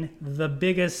using the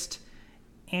biggest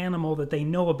animal that they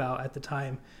know about at the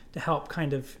time to help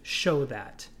kind of show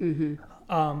that. Mm-hmm.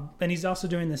 And he's also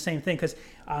doing the same thing because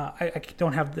I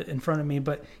don't have it in front of me,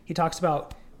 but he talks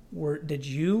about, did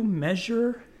you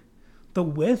measure the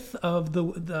width of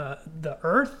the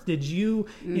earth? Did you,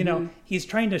 you know, he's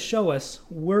trying to show us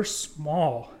we're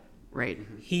small. Right.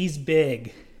 He's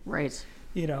big. Right.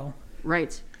 You know.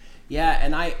 Right. Yeah,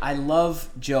 and I love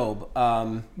Job.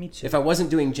 Me too. If I wasn't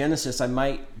doing Genesis, I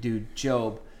might do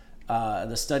Job,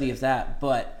 the study of that.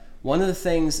 But one of the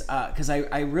things, because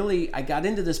I got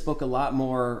into this book a lot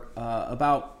more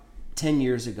about 10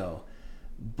 years ago,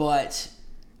 but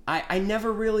I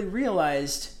never really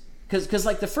realized, because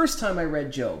like the first time I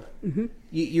read Job,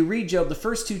 you read Job, the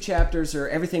first 2 chapters are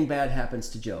everything bad happens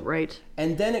to Job. Right.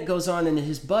 And then it goes on and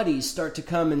his buddies start to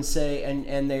come and say,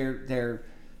 and they're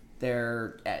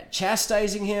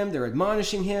chastising him, they're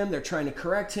admonishing him, they're trying to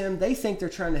correct him, they think they're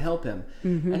trying to help him.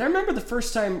 Mm-hmm. And I remember the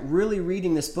first time really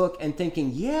reading this book and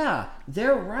thinking, yeah,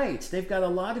 they're right. They've got a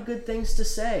lot of good things to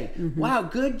say. Mm-hmm. Wow,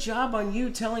 good job on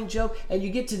you telling Job. And you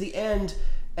get to the end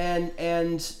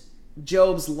and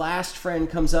Job's last friend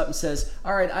comes up and says,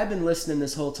 all right, I've been listening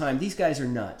this whole time. These guys are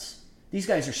nuts. These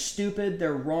guys are stupid.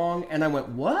 They're wrong. And I went,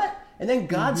 what? And then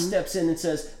God steps in and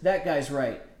says, that guy's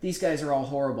right. These guys are all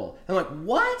horrible. I'm like,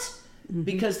 what? Mm-hmm.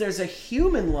 Because there's a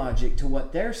human logic to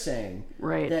what they're saying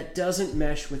that doesn't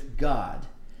mesh with God.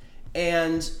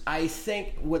 And I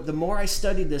think the more I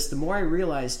studied this, the more I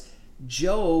realized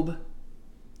Job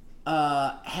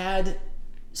had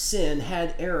sin,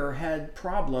 had error, had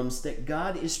problems that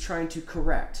God is trying to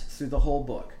correct through the whole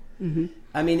book. Mm-hmm.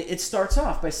 I mean, it starts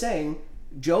off by saying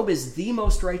Job is the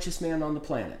most righteous man on the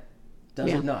planet.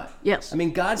 Does it not? Yes. I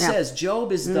mean, God says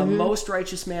Job is the most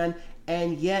righteous man,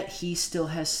 and yet he still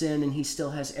has sin and he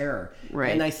still has error.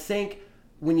 Right. And I think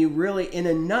when you really, in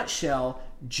a nutshell,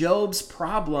 Job's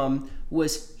problem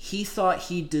was he thought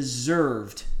he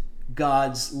deserved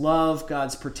God's love,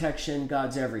 God's protection,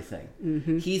 God's everything.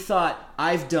 Mm-hmm. He thought,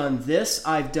 I've done this,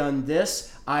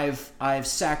 I've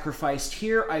sacrificed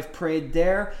here, I've prayed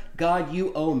there. God,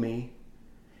 you owe me.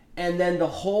 And then the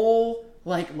whole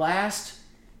last,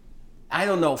 I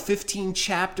don't know, 15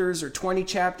 chapters or 20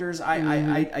 chapters.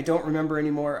 I don't remember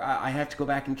anymore. I have to go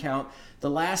back and count. The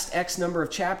last X number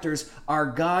of chapters are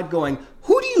God going,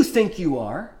 who do you think you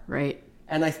are? Right.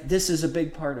 And this is a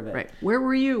big part of it. Right. Where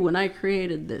were you when I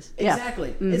created this? Exactly.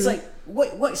 Yeah. Mm-hmm. It's like,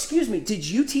 what, excuse me, did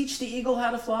you teach the eagle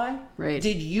how to fly? Right.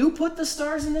 Did you put the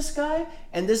stars in the sky?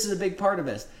 And this is a big part of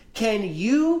it. Can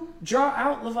you draw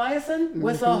out Leviathan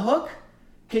with a hook?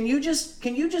 Can you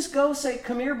just go say,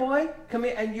 come here, boy, come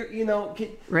here, and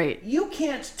right. You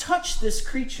can't touch this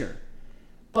creature,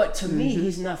 but to me,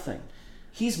 he's nothing.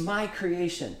 He's my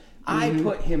creation. I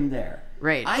put him there.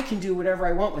 Right. I can do whatever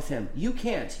I want with him. You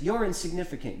can't. You're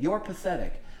insignificant. You're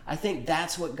pathetic. I think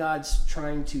that's what God's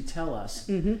trying to tell us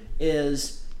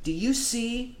is, do you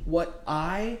see what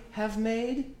I have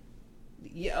made?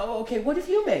 Yeah, okay, what have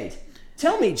you made?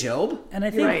 Tell me, Job. And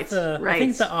I think I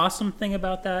think the awesome thing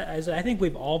about that is I think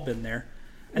we've all been there.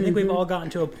 I think we've all gotten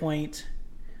to a point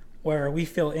where we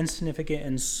feel insignificant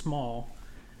and small.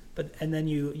 And then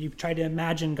you try to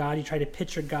imagine God, you try to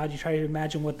picture God, you try to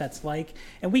imagine what that's like,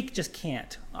 and we just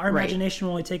can't. Our imagination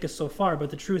will only take us so far,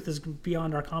 but the truth is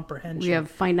beyond our comprehension. We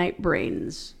have finite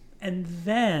brains. And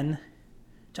then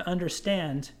to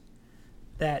understand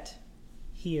that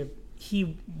he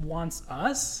wants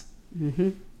us. Mm-hmm.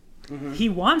 Mm-hmm. He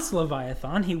wants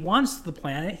Leviathan. He wants the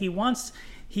planet. He wants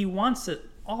it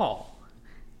all.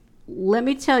 let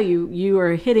me tell you, you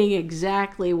are hitting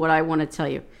exactly what I want to tell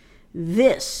you.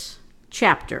 This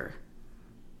chapter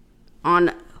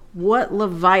on what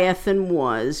Leviathan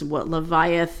was, what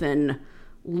Leviathan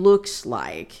looks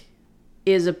like,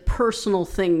 is a personal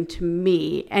thing to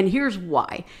me. And here's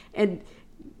why. And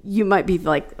you might be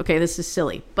like, okay, this is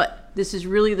silly, but this is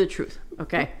really the truth,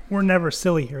 okay? We're never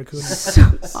silly here, Cooney.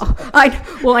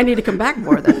 I need to come back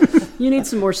more then. You need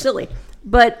some more silly.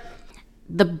 But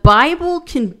the Bible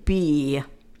can be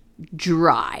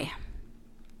dry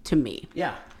to me.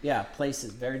 Yeah,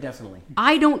 places, very definitely.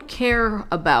 I don't care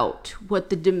about what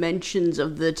the dimensions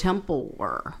of the temple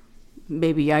were.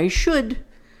 Maybe I should.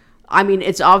 I mean,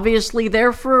 it's obviously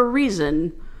there for a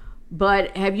reason.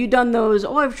 But have you done those,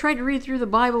 I've tried to read through the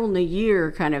Bible in a year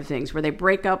kind of things where they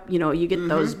break up, you get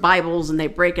those Bibles and they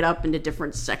break it up into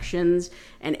different sections.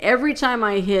 And every time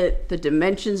I hit the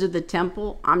dimensions of the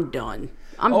temple, I'm done.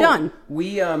 I'm done.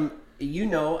 We, I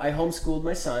homeschooled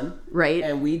my son. Right.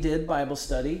 And we did Bible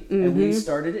study. And we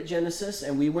started at Genesis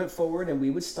and we went forward and we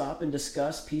would stop and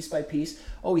discuss piece by piece.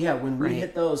 Oh, yeah, when we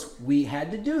hit those, we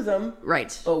had to do them.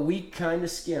 Right. But we kind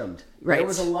of skimmed. Right. There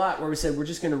was a lot where we said, we're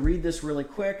just going to read this really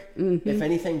quick. If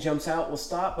anything jumps out, we'll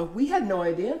stop. But we had no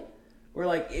idea. We're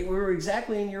like, we were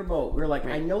exactly in your boat. We're like,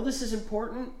 I know this is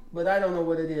important, but I don't know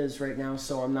what it is right now,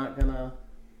 so I'm not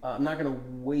gonna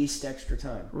waste extra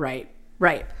time. Right.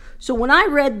 So when I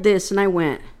read this and I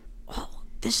went,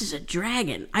 this is a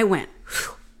dragon, I went,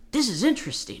 this is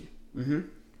interesting.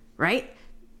 Right?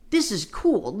 This is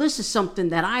cool. This is something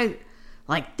that I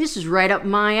like. This is right up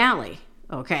my alley.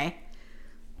 Okay.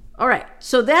 All right.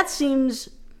 So that seems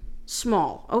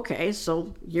small. Okay.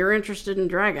 So you're interested in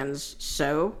dragons.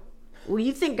 So, well,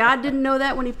 you think God didn't know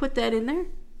that when he put that in there?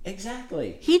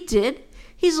 Exactly. He did.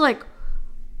 He's like,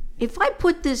 if I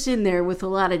put this in there with a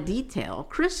lot of detail,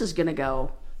 Chris is going to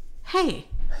go, hey,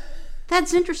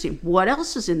 that's interesting. What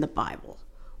else is in the Bible?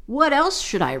 What else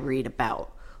should I read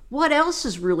about? What else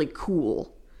is really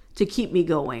cool to keep me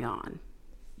going on?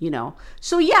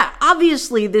 So yeah,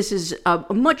 obviously this is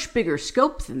a much bigger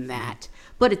scope than that,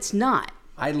 but it's not.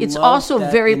 It's also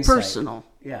very personal.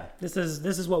 Yeah. This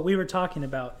is what we were talking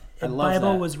about. The love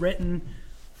Bible that. was written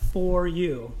for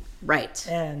you. Right.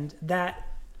 And that,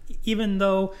 even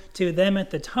though to them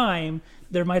at the time,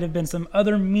 there might have been some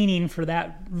other meaning for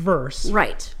that verse.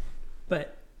 Right.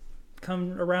 But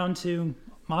come around to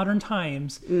modern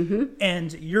times,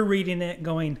 and you're reading it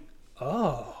going,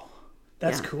 oh,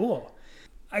 that's cool.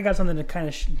 I got something to kind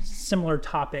of similar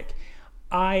topic.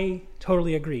 I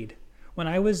totally agreed. When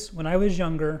I was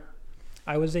younger,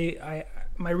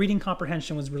 my reading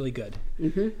comprehension was really good.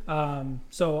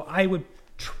 So I would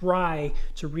try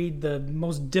to read the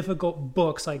most difficult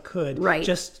books I could. Right.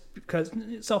 Just because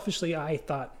selfishly I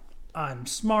thought I'm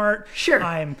smart. Sure.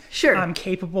 I'm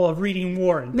capable of reading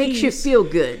War and Makes Peace. you feel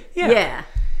good. Yeah.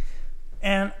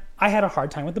 And I had a hard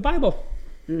time with the Bible.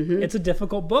 It's a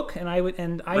difficult book, and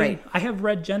I have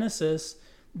read Genesis.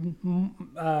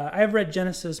 I have read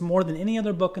Genesis more than any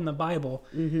other book in the Bible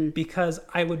because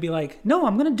I would be like, no,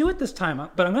 I'm going to do it this time,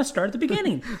 but I'm going to start at the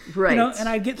beginning. Right. And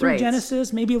I'd get through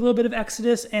Genesis, maybe a little bit of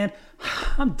Exodus, and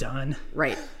I'm done.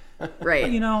 Right.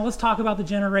 Let's talk about the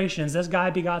generations. This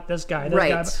guy begot this guy. This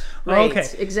Right. guy. Okay.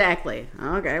 Exactly.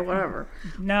 Okay, whatever.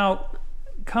 Now,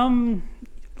 come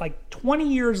like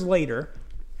 20 years later,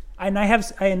 and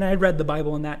I read the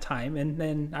Bible in that time, and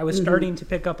then I was starting to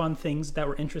pick up on things that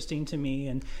were interesting to me,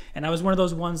 and I was one of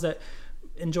those ones that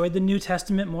enjoyed the New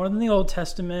Testament more than the Old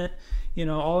Testament,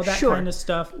 all of that kind of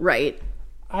stuff. Right.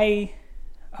 I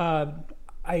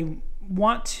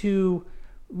want to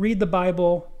read the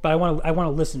Bible, but I want to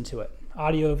listen to it.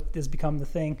 Audio has become the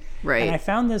thing. Right. And I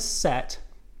found this set,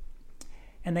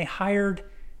 and they hired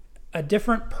a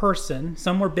different person.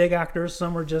 Some were big actors,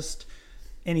 some were just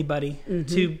anybody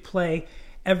to play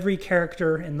every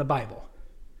character in the Bible.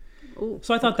 Ooh,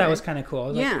 so I thought that was kind of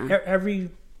cool. Every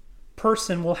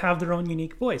person will have their own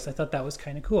unique voice. I thought that was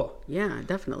kind of cool. Yeah,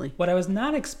 definitely. What I was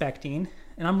not expecting,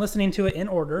 and I'm listening to it in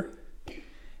order,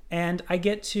 and I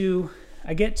get to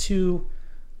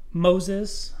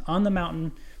Moses on the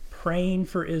mountain praying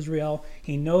for Israel.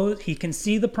 He knows he can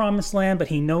see the promised land, but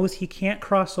he knows he can't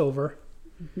cross over.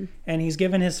 And he's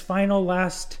given his final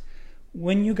last,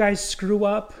 when you guys screw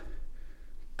up,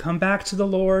 come back to the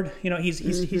Lord. He's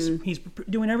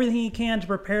doing everything he can to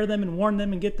prepare them and warn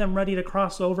them and get them ready to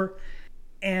cross over.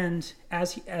 And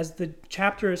as the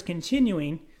chapter is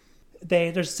continuing,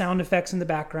 there's sound effects in the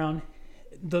background.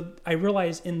 I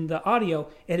realized in the audio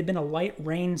it had been a light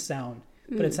rain sound,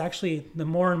 but it's actually, the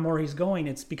more and more he's going,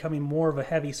 it's becoming more of a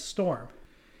heavy storm.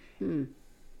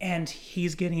 And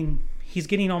he's getting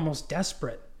almost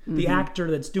desperate. The actor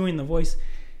that's doing the voice,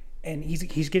 and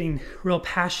he's getting real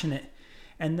passionate,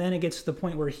 and then it gets to the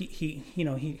point where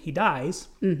he dies.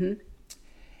 Mm-hmm.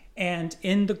 And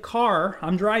in the car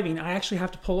I'm driving, I actually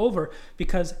have to pull over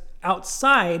because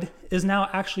outside is now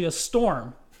actually a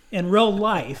storm in real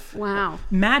life. Wow.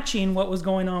 Matching what was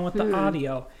going on with the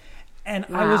audio. And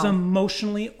I was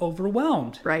emotionally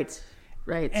overwhelmed. Right.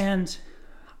 And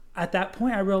at that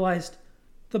point I realized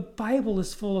the Bible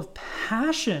is full of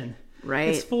passion. Right.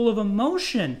 It's full of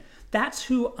emotion. That's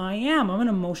who I am. I'm an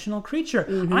emotional creature.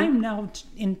 Mm-hmm. I'm now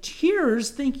in tears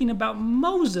thinking about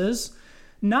Moses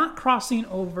not crossing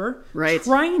over, right.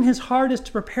 trying his hardest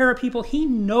to prepare people he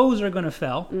knows are going to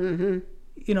fail,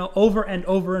 over and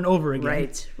over and over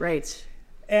again. Right.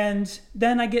 And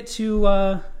then I get to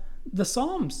the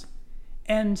Psalms,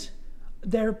 and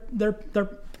they're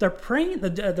praying.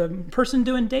 The person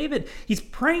doing David, he's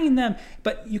praying them,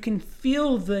 but you can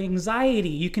feel the anxiety.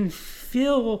 You can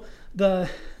feel the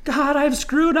God, I've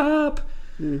screwed up.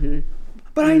 Mm-hmm.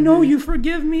 But I know you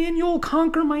forgive me and you'll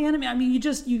conquer my enemy. I mean,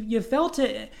 you felt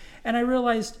it. And I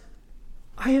realized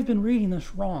I have been reading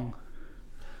this wrong.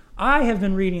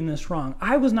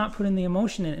 I was not putting the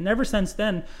emotion in it. And ever since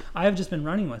then, I have just been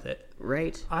running with it.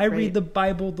 Right. I read the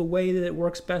Bible the way that it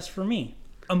works best for me.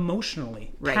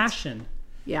 Emotionally. Right. Passion.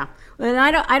 Yeah. And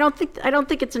I don't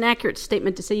think it's an accurate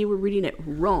statement to say you were reading it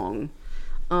wrong.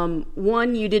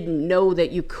 One, you didn't know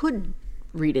that you could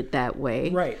read it that way.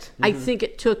 Right. Mm-hmm. I think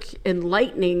it took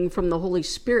enlightening from the Holy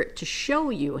Spirit to show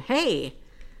you, hey,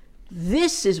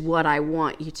 this is what I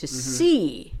want you to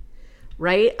see.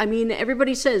 Right? I mean,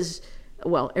 everybody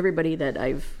that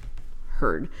I've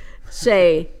heard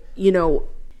say,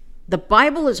 the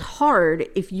Bible is hard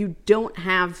if you don't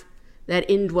have that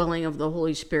indwelling of the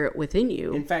Holy Spirit within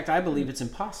you. In fact, I believe it's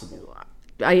impossible.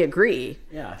 I agree.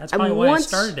 Yeah. That's probably why I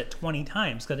started it 20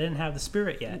 times, because I didn't have the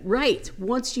Spirit yet. Right.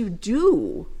 Once you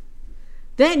do,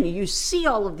 then you see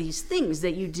all of these things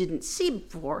that you didn't see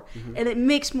before. Mm-hmm. And it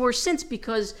makes more sense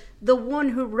because the one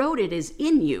who wrote it is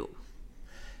in you.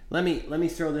 Let me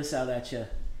throw this out at you.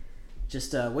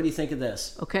 Just what do you think of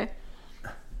this? Okay.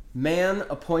 Man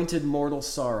appointed mortal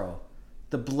sorrow.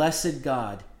 The blessed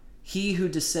God, he who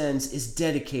descends is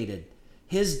dedicated.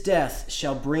 His death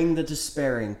shall bring the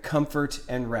despairing comfort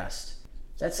and rest.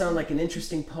 Does that sound like an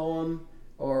interesting poem,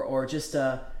 or just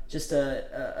a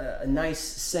nice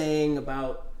saying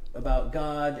about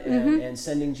God and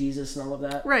sending Jesus and all of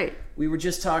that? Right. We were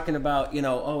just talking about,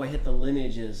 I hit the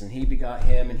lineages and he begot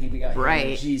him and he begot him.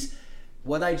 Right. Geez,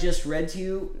 what I just read to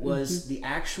you was the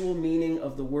actual meaning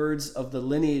of the words of the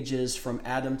lineages from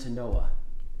Adam to Noah.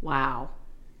 Wow.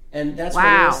 And that's one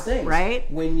of those things, right?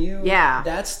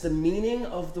 That's the meaning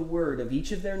of the word of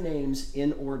each of their names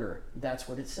in order. That's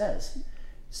what it says.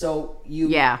 So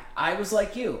I was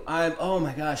like you. Oh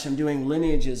my gosh, I'm doing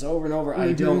lineages over and over.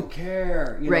 I don't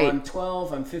care. I'm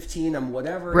 12, I'm 15, I'm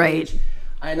whatever age.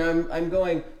 And I'm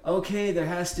going, okay, there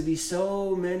has to be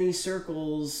so many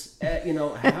circles at,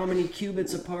 how many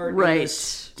cubits apart in this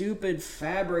stupid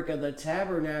fabric of the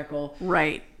tabernacle.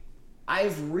 Right.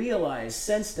 I've realized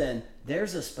since then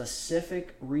there's a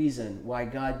specific reason why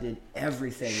God did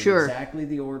everything in exactly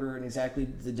the order and exactly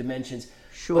the dimensions.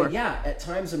 Sure. But at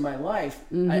times in my life,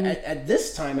 at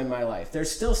this time in my life,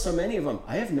 there's still so many of them.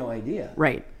 I have no idea.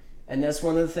 Right. And that's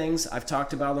one of the things I've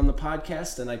talked about on the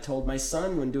podcast, and I told my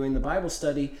son when doing the Bible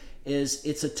study, is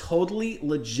it's a totally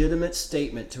legitimate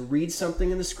statement to read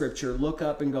something in the scripture, look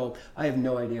up and go, I have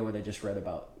no idea what I just read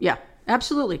about. Yeah.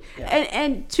 Absolutely. Yeah.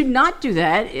 And to not do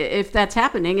that, if that's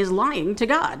happening, is lying to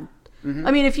God. Mm-hmm.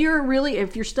 I mean, if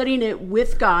you're studying it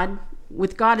with God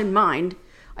in mind,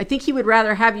 I think he would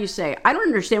rather have you say, I don't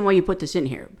understand why you put this in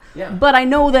here, but I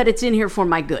know that it's in here for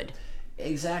my good.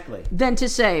 Exactly. Than to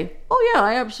say, oh yeah,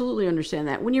 I absolutely understand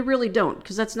that, when you really don't,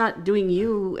 because that's not doing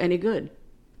you any good.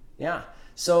 Yeah.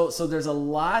 So there's a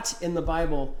lot in the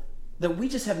Bible that we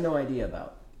just have no idea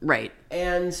about. Right.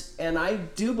 And I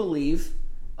do believe,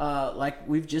 like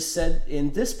we've just said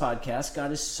in this podcast,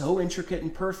 God is so intricate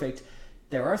and perfect.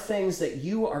 There are things that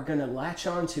you are going to latch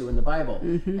onto in the Bible.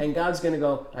 Mm-hmm. And God's going to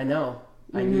go, I know,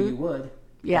 I knew you would.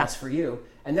 Yeah. That's for you.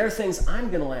 And there are things I'm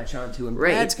going to latch onto and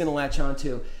Brad's going to latch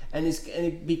onto.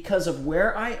 And because of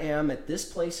where I am at this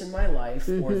place in my life,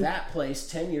 or that place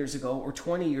 10 years ago, or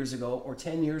 20 years ago, or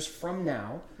 10 years from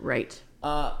now. Right.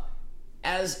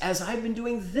 As I've been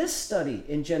doing this study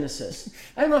in Genesis,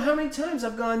 I don't know how many times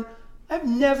I've gone, I've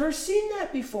never seen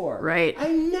that before. Right.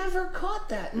 I never caught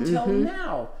that until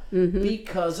now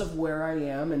because of where I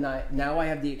am, and now I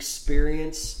have the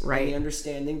experience and the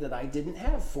understanding that I didn't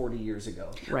have 40 years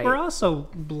ago. Right. We're also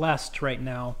blessed right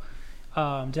now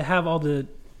to have all the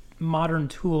modern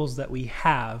tools that we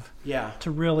have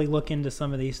to really look into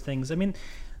some of these things. I mean,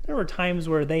 there were times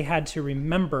where they had to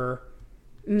remember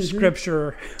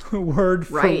scripture word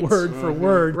for word for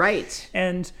word. Right.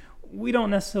 And we don't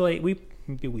necessarily,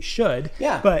 maybe we should,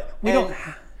 Yeah. but we don't.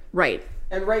 Right.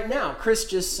 And right now,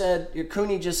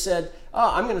 Cooney just said,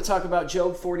 oh, I'm going to talk about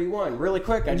Job 41 really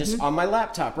quick. I just, on my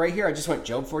laptop right here, I just went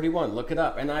Job 41, look it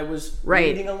up. And I was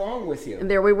reading along with you.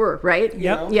 And there we were, right?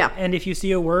 Yep. Yeah. And if you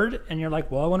see a word and you're like,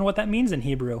 well, I wonder what that means in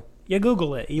Hebrew, you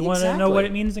Google it. You want to know what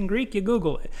it means in Greek, you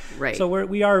Google it. Right. So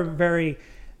we are very,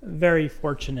 very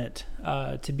fortunate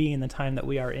to be in the time that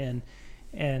we are in.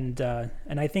 And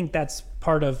I think that's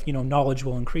part of, knowledge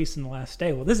will increase in the last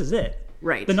day. Well, this is it.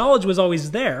 Right. The knowledge was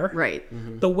always there. Right.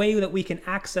 The way that we can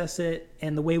access it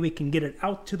and the way we can get it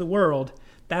out to the world,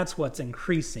 that's what's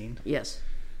increasing. Yes.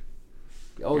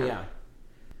 Oh, yeah.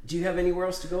 Do you have anywhere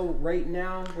else to go right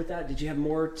now with that? Did you have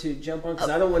more to jump on? Because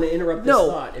I don't want to interrupt this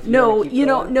thought. If you want to keep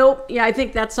going. Nope. Yeah, I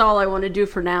think that's all I want to do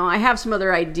for now. I have some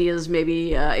other ideas,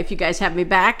 maybe if you guys have me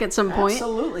back at some point.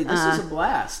 Absolutely. This is a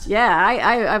blast. Yeah,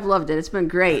 I've loved it. It's been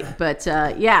great. But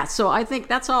so I think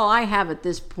that's all I have at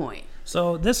this point.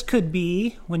 So this could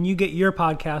be, when you get your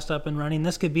podcast up and running,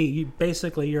 this could be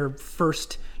basically your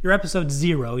episode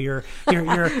 0, your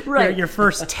Right. your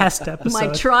first test episode.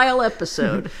 My trial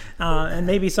episode. And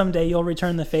maybe someday you'll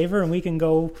return the favor and we can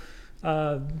go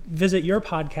visit your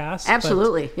podcast.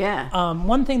 Absolutely, yeah.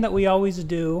 One thing that we always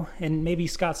do, and maybe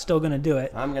Scott's still going to do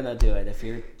it. I'm going to do it if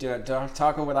you're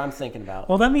talking what I'm thinking about.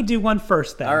 Well, let me do one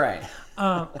first then. All right.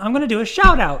 I'm going to do a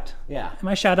shout out. Yeah. And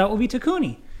my shout out will be to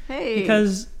Cooney. Hey,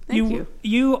 because thank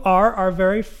you are our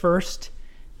very first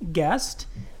guest,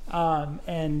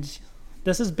 and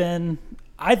this has been,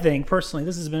 I think personally,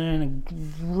 this has been a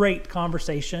great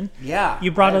conversation. Yeah,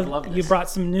 you brought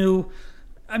some new.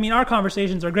 I mean, our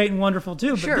conversations are great and wonderful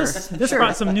too, but this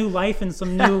brought some new life and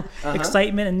some new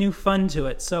excitement and new fun to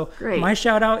it. So my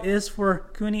shout out is for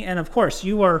Cooney, and of course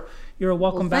you're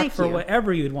welcome back for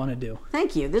whatever you'd want to do.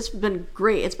 Thank you. This has been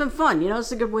great. It's been fun.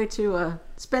 It's a good way to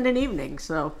spend an evening.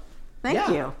 So thank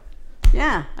you.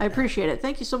 Yeah, I appreciate it.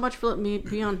 Thank you so much for letting me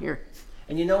be on here.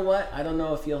 And you know what? I don't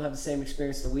know if you'll have the same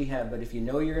experience that we had, but if you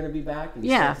know you're going to be back and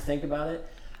you start to think about it,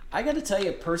 I got to tell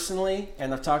you personally,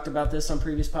 and I've talked about this on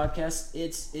previous podcasts,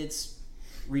 it's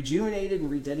rejuvenated and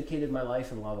rededicated my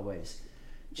life in a lot of ways.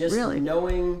 Just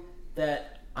knowing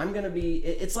that I'm going to be,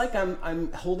 it's like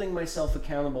I'm holding myself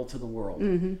accountable to the world.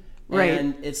 Mm-hmm. Right.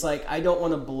 And it's like I don't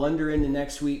want to blunder into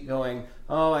next week going,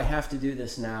 oh, I have to do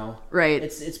this now. Right.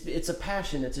 It's a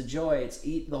passion. It's a joy.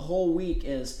 The whole week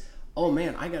is, oh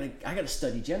man, I gotta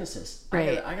study Genesis.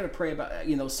 Right. I gotta pray about,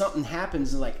 something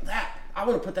happens and like that. I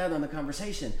want to put that on the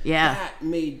conversation. Yeah. That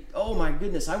made, oh my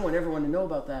goodness, I want everyone to know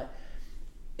about that.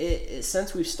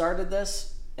 Since we've started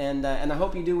this, and I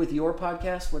hope you do with your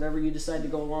podcast, whatever you decide to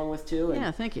go along with too.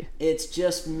 And thank you. It's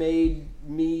just made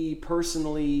me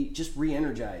personally just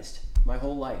re-energized my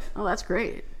whole life. Oh, that's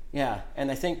great. Yeah,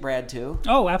 and I think Brad too.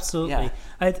 Oh, absolutely.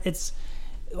 Yeah. It's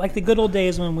like the good old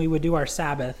days when we would do our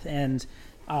Sabbath, and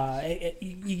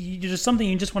just something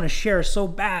you just want to share so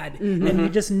bad, and you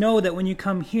just know that when you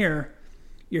come here,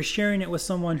 you're sharing it with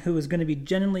someone who is going to be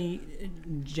genuinely,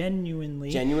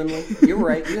 you're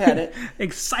right, you had it,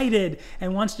 excited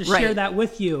and wants to share that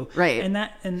with you, right? And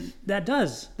that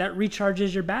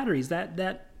recharges your batteries.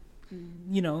 That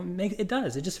it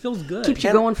does. It just feels good. Keeps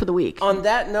you going for the week. On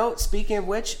that note, speaking of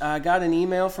which, I got an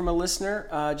email from a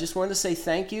listener. Just wanted to say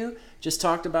thank you. Just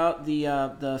talked about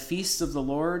the Feasts of the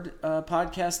Lord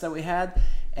podcast that we had,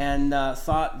 and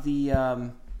thought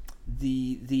the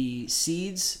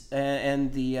seeds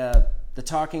and the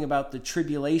talking about the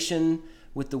tribulation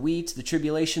with the wheat, the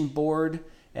tribulation board,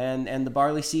 and the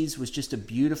barley seeds was just a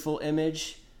beautiful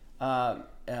image.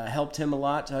 Helped him a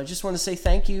lot. I just want to say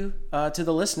thank you to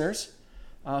the listeners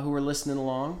who are listening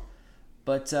along.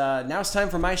 But now it's time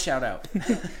for my shout out.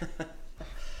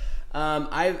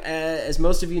 As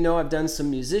most of you know, I've done some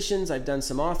musicians, I've done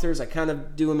some authors. I kind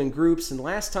of do them in groups. And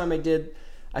last time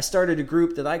I started a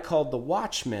group that I called the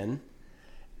Watchmen.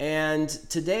 And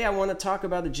today I want to talk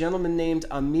about a gentleman named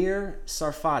Amir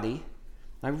Tsarfati.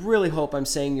 I really hope I'm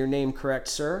saying your name correct,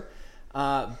 sir.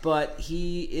 But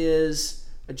he is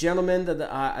a gentleman that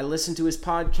I listen to his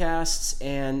podcasts,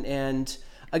 and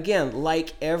again,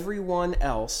 like everyone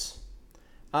else,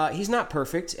 he's not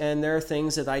perfect, and there are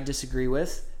things that I disagree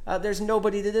with. There's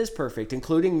nobody that is perfect,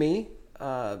 including me.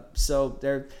 I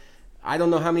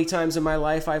don't know how many times in my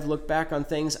life I've looked back on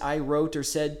things I wrote or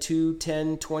said 2,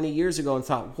 10, 20 years ago and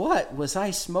thought, what was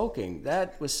I smoking?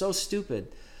 That was so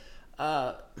stupid.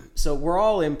 So we're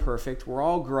all imperfect. We're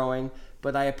all growing,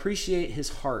 but I appreciate his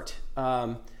heart.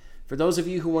 For those of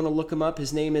you who want to look him up,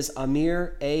 his name is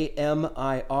Amir,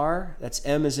 A-M-I-R. That's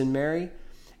M as in Mary.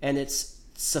 And it's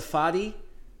Sarfati.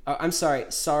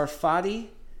 Sarfati,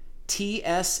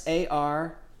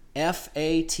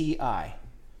 Tsarfati.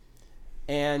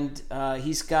 And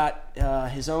he's got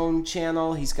his own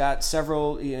channel. He's got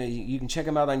several, you can check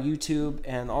him out on YouTube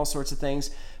and all sorts of things.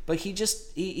 But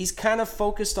he's kind of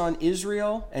focused on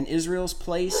Israel and Israel's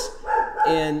place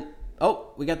in... Oh,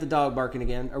 we got the dog barking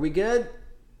again. Are we good?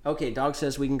 Okay, dog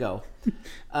says we can go.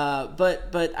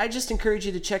 But I just encourage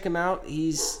you to check him out.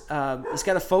 He's got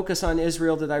a focus on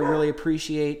Israel that I really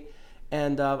appreciate,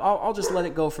 and I'll just let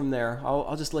it go from there.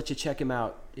 I'll just let you check him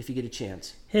out if you get a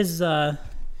chance. His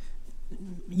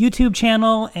YouTube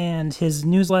channel and his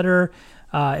newsletter,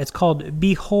 it's called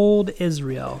Behold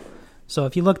Israel. So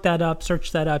if you look that up,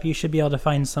 search that up, you should be able to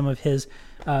find some of his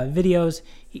videos.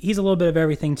 He's a little bit of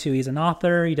everything too. He's an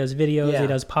author. He does videos. Yeah. He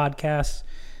does podcasts.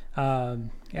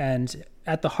 And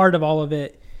at the heart of all of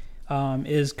it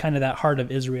is kind of that heart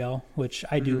of Israel, which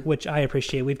I do, which I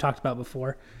appreciate. We've talked about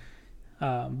before.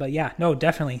 But yeah, no,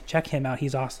 definitely check him out.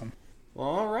 He's awesome. Well,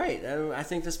 all right. I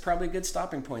think that's probably a good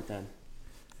stopping point then.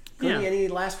 Cody, Yeah. any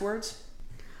last words?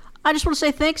 I just want to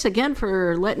say thanks again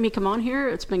for letting me come on here.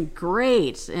 It's been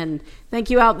great. And thank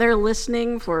you out there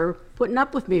listening for putting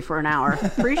up with me for an hour.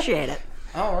 Appreciate it.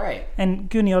 All right. And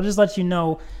Goonie, I'll just let you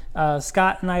know,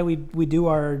 Scott and I, we do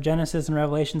our Genesis and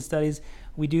Revelation studies.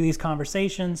 We do these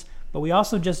conversations, but we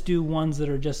also just do ones that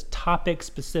are just topic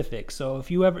specific. So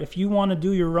if you want to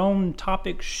do your own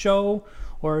topic show,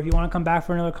 or if you want to come back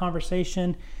for another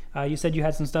conversation, you said you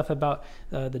had some stuff about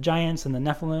the giants and the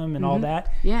Nephilim and all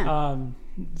that. Yeah.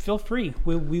 Feel free.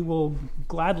 We will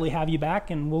gladly have you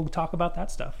back, and we'll talk about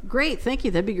that stuff. Great. Thank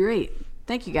you. That'd be great.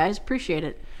 Thank you, guys. Appreciate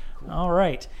it. All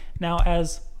right. Now,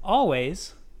 as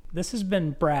always, this has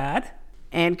been Brad.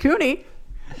 And Cooney.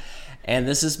 And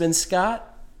this has been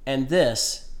Scott, and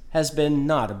this has been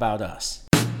Not About Us.